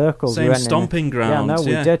same circles. Same stomping grounds.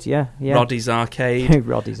 Yeah, we did, yeah. Roddy's Arcade.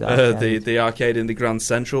 Roddy's Arcade. The arcade in the Grand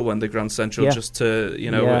Central, when the Grand Central was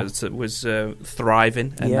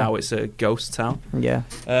thriving, and now it's a ghost town. Yeah.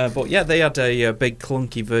 But yeah, they had a big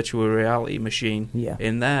clunky virtual reality machine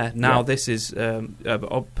in there. Now this is a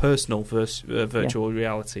personal virtual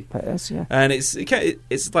reality. And it's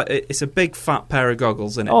a big fat pair of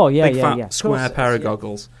goggles, isn't it? Oh yeah, big fat square pair of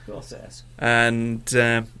goggles. Of course it is. And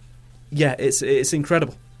it's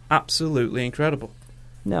incredible. absolutely incredible.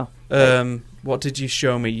 No. What did you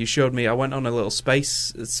show me? You showed me. I went on a little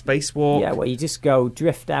spacewalk. Yeah, well, you just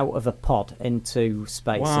drift out of a pod into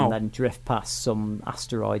space and then drift past some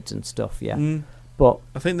asteroids and stuff. Yeah, but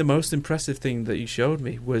I think the most impressive thing that you showed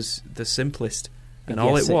me was the simplest, and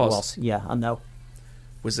all it was. Yeah, I know.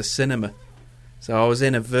 Was a cinema. So I was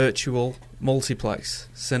in a virtual multiplex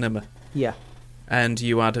cinema. Yeah. And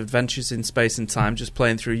you had Adventures in Space and Time just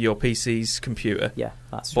playing through your PC's computer. Yeah,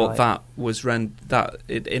 that's right. But that was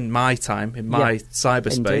in my time, in my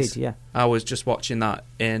cyberspace. Indeed, yeah. I was just watching that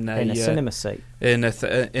in a cinema seat. In a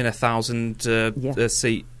 1,000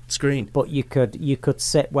 seat screen. But you could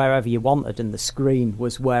sit wherever you wanted, and the screen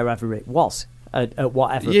was wherever it was, at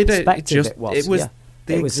whatever perspective it was. It was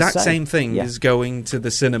the exact same thing as going to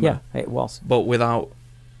the cinema. Yeah, it was. But without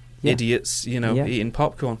idiots, eating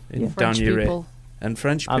popcorn down your ear. And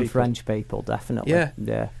French people, definitely.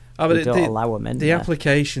 Yeah. But don't allow them in. The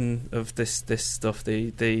application of this stuff,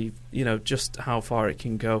 the just how far it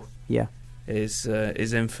can go. Yeah. Is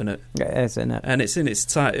infinite. It is, isn't it? And it's in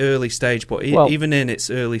its early stage, but even in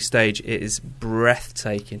its early stage, it is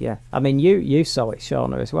breathtaking. Yeah. I mean, you saw it,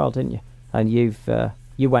 Shauna, as well, didn't you? And you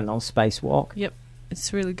went on Spacewalk. Yep.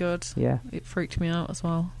 It's really good. Yeah. It freaked me out as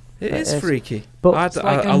well. It is freaky. But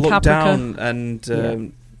I looked down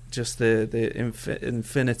and just the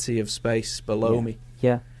infinity of space below me.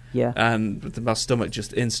 Yeah, yeah. And my stomach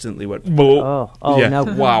just instantly went... Oh yeah. No.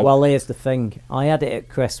 Wow. Well, here's the thing. I had it at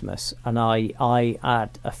Christmas, and I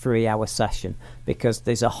had a 3-hour session, because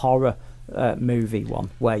there's a horror movie one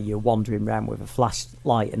where you're wandering around with a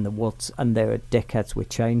flashlight in the woods, and there are dickheads with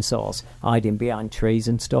chainsaws hiding behind trees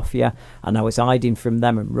and stuff, and I was hiding from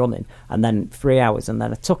them and running, and then 3 hours, and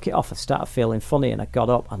then I took it off. I started feeling funny, and I got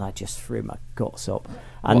up and I just threw my guts up.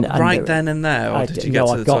 And then and there, or did you get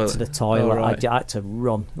to the toilet? I got to the toilet. Oh, right. I had to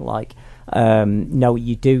run. No,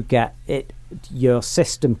 you do get it. Your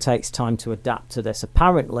system takes time to adapt to this.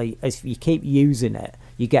 Apparently, if you keep using it,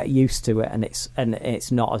 you get used to it, and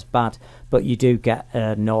it's not as bad. But you do get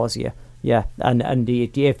nausea. Yeah, and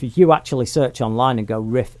if you actually search online and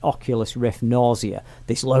go Oculus Rift nausea,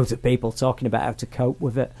 there's loads of people talking about how to cope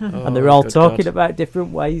with it, and they're all talking about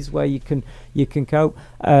different ways where you can cope.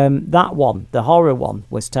 That one, the horror one,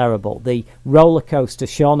 was terrible. The roller coaster,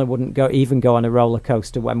 Shauna wouldn't even go on a roller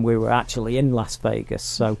coaster when we were actually in Las Vegas,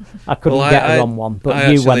 so I couldn't get her on one.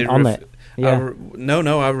 But you went on it. Yeah.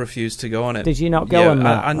 I refused to go on it. Did you not go on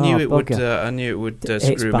that? I knew it would. I knew it would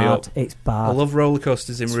screw me up. It's bad. I love roller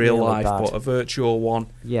coasters in real life, but a virtual one.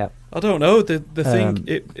 Yeah. I don't know. The thing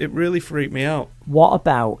it really freaked me out. What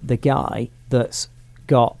about the guy that's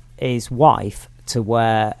got his wife to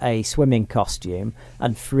wear a swimming costume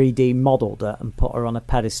and 3D modelled her and put her on a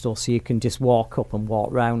pedestal so you can just walk up and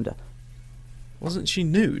walk round her? Wasn't she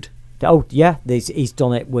nude? Oh yeah, he's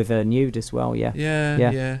done it with a nude as well.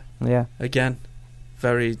 Yeah. Again,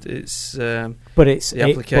 it's. But it's the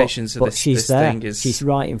applications of she's this there. thing is. She's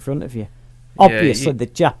right in front of you. Obviously, the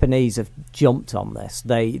Japanese have jumped on this.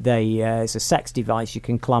 They it's a sex device you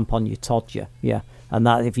can clamp on your todger. Yeah, and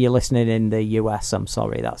that if you're listening in the US, I'm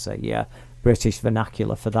sorry, that's a British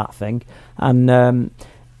vernacular for that thing, and.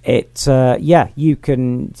 You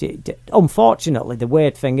can. Unfortunately, the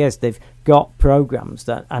weird thing is they've got programs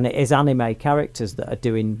and it is anime characters that are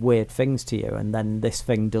doing weird things to you, and then this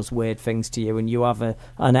thing does weird things to you, and you have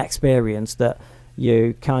an experience that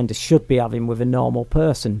you kind of should be having with a normal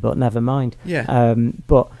person, but never mind. Yeah.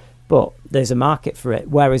 But there's a market for it.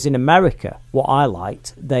 Whereas in America, what I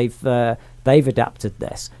liked, they've adapted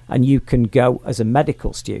this, and you can go as a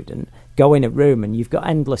medical student. Go in a room and you've got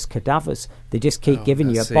endless cadavers. They just keep giving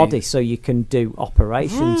you a body so you can do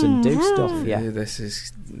operations and do stuff. Yeah, this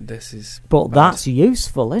is. But bad. That's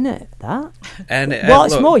useful, isn't it? That. And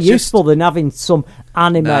it's more useful than having some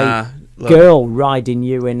anime girl riding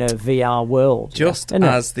you in a VR world. Just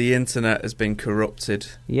as the internet has been corrupted.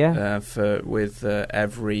 Yeah. With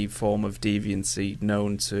every form of deviancy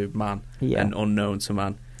known to man and unknown to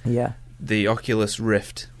man. Yeah. The Oculus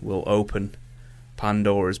Rift will open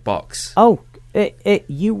Pandora's box. Oh,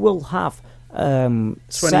 you will have 20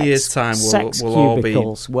 years time we'll all be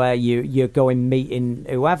where you're going meeting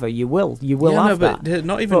whoever you will have but that.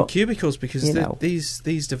 Not even cubicles, because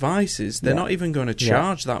these devices they're not even going to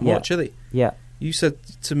charge that much, are they? Yeah. You said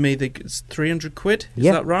to me it's 300 quid. Is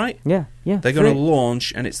that right? Yeah. They're going to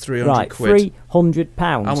launch and it's 300 quid. £300.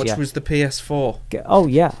 How much was the PS4? Oh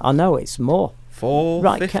yeah, I know it's more.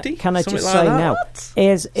 450? Right, can I just say now?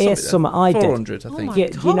 Here's something I did. 400, I think.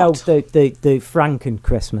 You know the Franken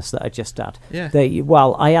Christmas that I just had. Yeah.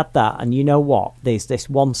 I had that, and you know what? There's this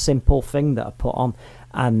one simple thing that I put on,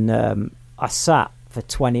 and I sat for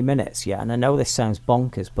 20 minutes, yeah. And I know this sounds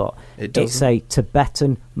bonkers, but it's a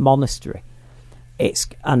Tibetan monastery.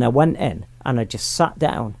 And I went in and I just sat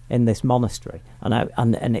down in this monastery,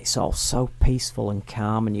 and it's all so peaceful and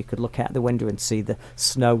calm, and you could look out the window and see the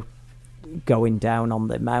snow going down on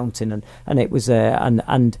the mountain, and it was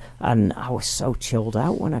and I was so chilled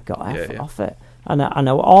out when I got off it. And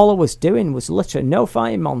all I was doing was literally no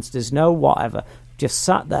fighting monsters, no whatever, just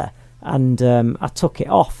sat there. And I took it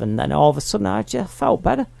off, and then all of a sudden I just felt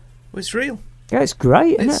better. Well, it's real. Yeah, it's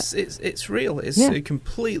great, isn't it? It's real. It's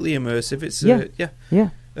completely immersive. It's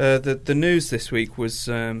The news this week was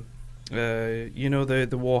the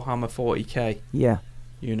Warhammer 40k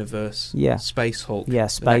universe. Yeah, Space Hulk. Yeah,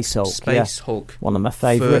 Space Hulk. Space Hulk. One of my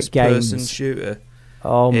favourite games. First-person shooter.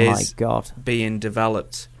 Oh my god! Being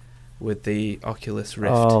developed with the Oculus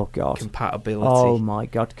Rift compatibility. Oh my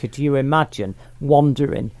god! Could you imagine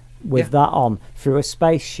wandering with that on through a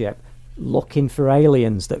spaceship, looking for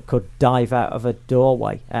aliens that could dive out of a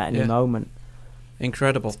doorway at any moment?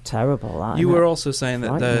 Incredible. It's terrible, that. You were also saying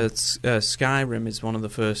that Skyrim is one of the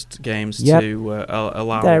first games to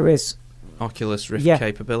allow Oculus Rift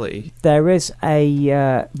capability. There is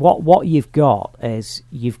a what you've got is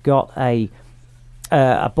you've got a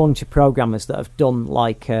bunch of programmers that have done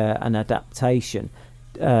like an adaptation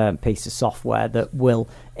piece of software that will,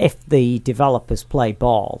 if the developers play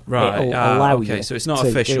ball, it'll allow you. Okay, so it's not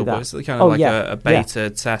official, but it's kind of a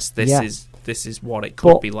beta test. This is what it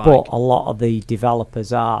could be like. But a lot of the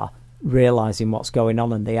developers are realising what's going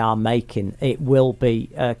on, and they are making it. Will be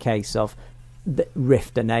a case of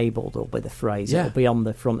Rift enabled will be the phrase. It'll be on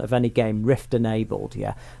the front of any game, Rift enabled,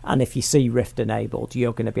 and if you see Rift enabled,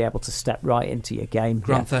 you're going to be able to step right into your game.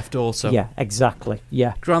 Grand Theft Auto. Yeah, exactly.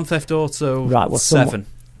 Yeah. Grand Theft Auto 7.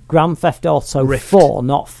 Grand Theft Auto Rift. 4,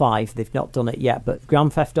 not 5. They've not done it yet, but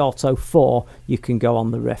Grand Theft Auto 4, you can go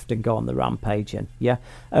on the Rift and go on the Rampage in. Yeah.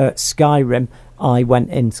 Skyrim, I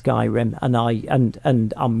went in Skyrim,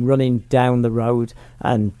 and I'm running down the road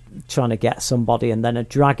and trying to get somebody, and then a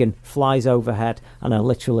dragon flies overhead, and I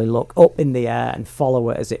literally look up in the air and follow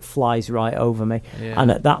it as it flies right over me. Yeah.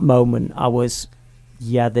 And at that moment, I was,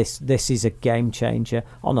 this is a game changer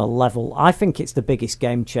on a level. I think it's the biggest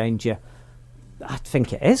game changer. I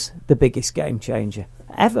think it is the biggest game changer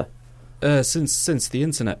ever since the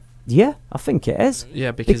internet. Yeah, I think it is. Yeah,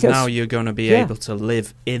 because now you're going to be able to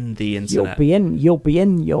live in the internet. You'll be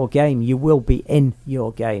in your game. You will be in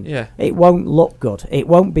your game. Yeah. It won't look good. It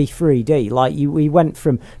won't be 3D. Like we went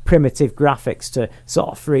from primitive graphics to sort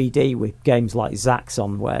of 3D with games like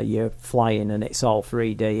Zaxxon, where you're flying and it's all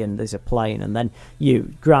 3D and there's a plane, and then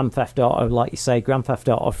Grand Theft Auto, like you say, Grand Theft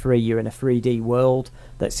Auto 3, you're in a 3D world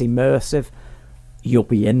that's immersive. You'll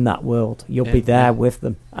be in that world. You'll be there with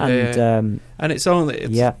them, and it's only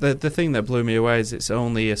the thing that blew me away is it's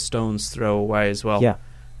only a stone's throw away as well. Yeah,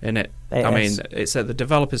 in it. I mean, it's at the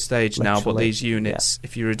developer stage now, but these units,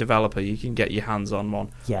 if you're a developer, you can get your hands on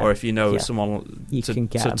one, or if you know someone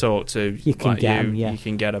to talk to, you can get them. You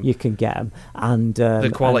can get them. You can get them, and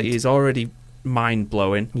the quality is already mind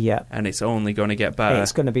blowing. Yeah, and it's only going to get better.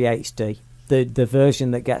 It's going to be HD. The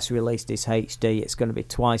version that gets released is HD. It's going to be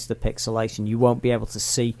twice the pixelation. You won't be able to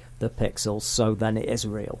see the pixels, so then it is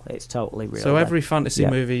real. It's totally real. So every fantasy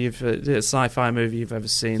movie sci-fi movie you've ever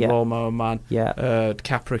seen, Lawnmower Man,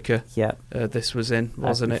 Caprica, this was in,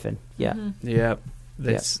 wasn't Everything. it? Yeah.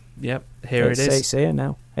 Yeah. Here it is. It's here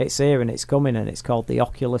now. It's here and it's coming, and it's called the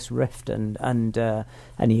Oculus Rift. And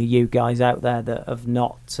any of you guys out there that have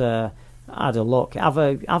not had a look, have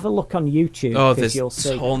a look on YouTube. Oh, there's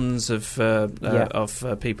tons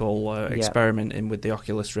of people experimenting with the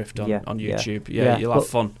Oculus Rift on YouTube. You'll have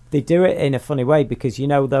fun. They do it in a funny way because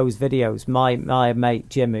those videos. My mate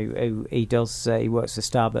Jim, who he does, he works for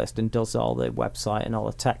Starburst and does all the website and all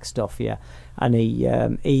the tech stuff. Yeah, and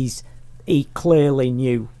he clearly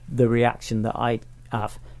knew the reaction that I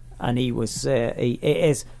have, and he was. It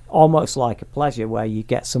is almost like a pleasure where you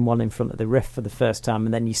get someone in front of the Rift for the first time,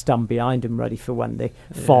 and then you stand behind them ready for when they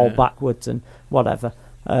fall backwards and whatever.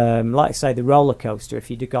 Like I say, the roller coaster.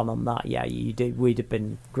 If you'd have gone on that, we'd have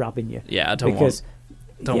been grabbing you. Yeah, I don't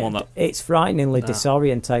want that. It's frighteningly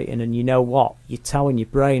disorientating, and you know what? You're telling your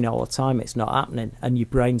brain all the time it's not happening, and your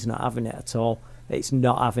brain's not having it at all. It's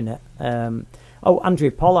not having it.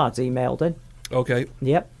 Andrew Pollard's emailed in. Okay.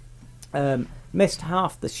 Yep. Missed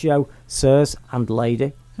half the show, sirs and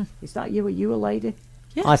lady. Is that you? Are you a lady?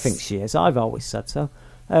 Yes. I think she is. I've always said so.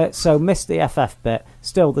 So missed the FF bit.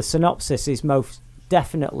 Still, the synopsis is most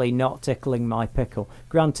definitely not tickling my pickle.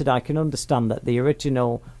 Granted, I can understand that the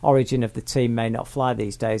original origin of the team may not fly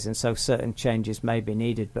these days, and so certain changes may be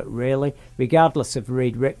needed, but really, regardless of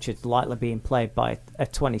Reed Richards likely being played by a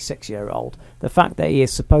 26-year-old, the fact that he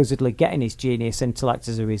is supposedly getting his genius intellect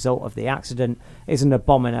as a result of the accident is an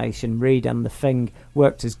abomination. Reed and the Thing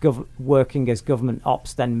working as government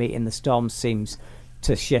ops, then meeting the Storm seems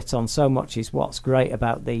to shit on. So much is what's great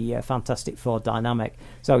about the Fantastic Four dynamic.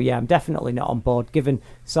 So yeah, I'm definitely not on board. Given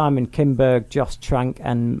Simon Kinberg, Josh Trank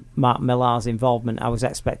and Mark Millar's involvement, I was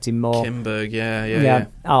expecting more. Kinberg, yeah.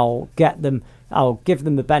 I'll give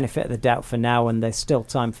them the benefit of the doubt for now, and there's still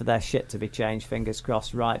time for their shit to be changed, fingers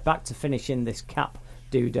crossed. Right, back to finishing this Cap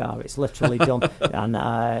doodah. It's literally done.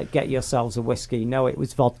 And get yourselves a whiskey. No, it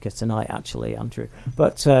was vodka tonight, actually, Andrew.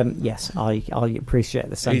 But yes, I appreciate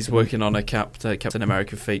the sentiment. He's working on a Captain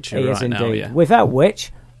America feature right now. Yeah. Without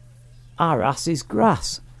which, our ass is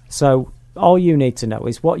grass. So all you need to know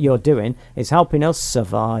is what you're doing is helping us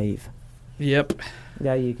survive. Yep.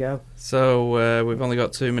 There you go. So we've only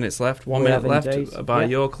got 2 minutes left. 1 minute left by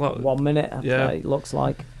your clock. 1 minute. Yeah. It looks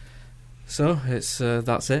like. So it's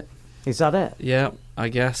that's it. Is that it? Yeah, I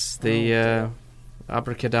guess the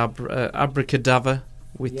abracadabra.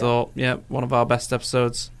 We thought, one of our best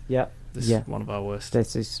episodes. Yeah. This is one of our worst.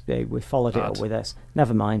 This is we followed it up with this.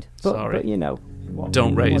 Never mind. Sorry. But you know.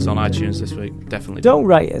 Don't rate us on iTunes this week. Definitely don't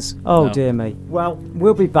rate us. Oh no. Dear me. Well,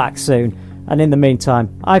 we'll be back soon. And in the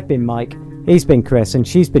meantime, I've been Mike. He's been Chris, and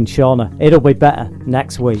she's been Shauna. It'll be better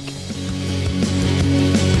next week.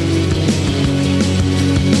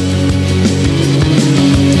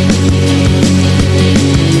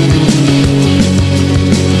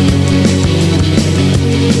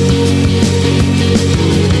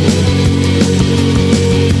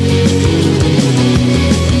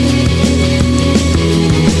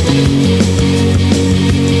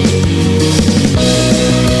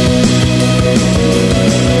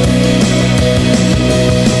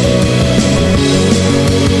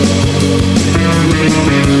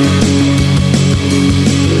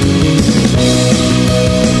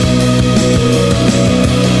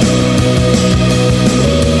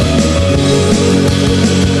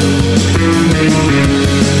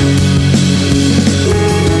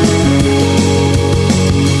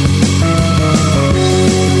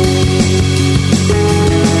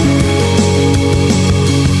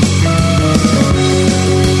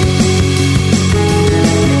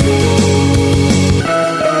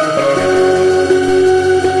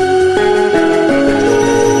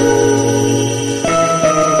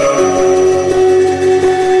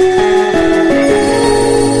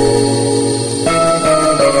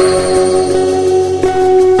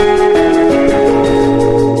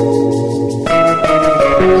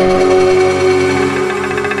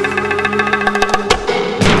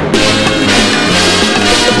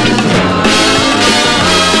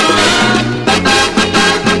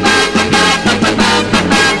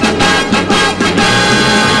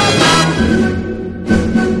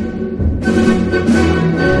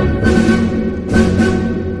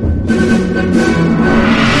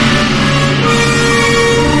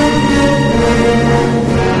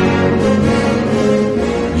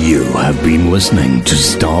 Listening to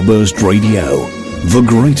Starburst Radio, the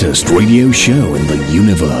greatest radio show in the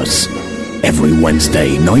universe. Every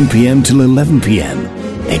Wednesday, 9 p.m. till 11 p.m.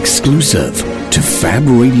 Exclusive to Fab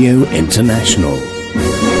Radio International.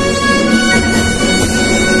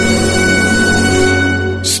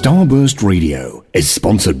 Starburst Radio is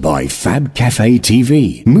sponsored by Fab Cafe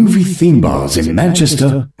TV, movie theme bars in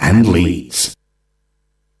Manchester and Leeds.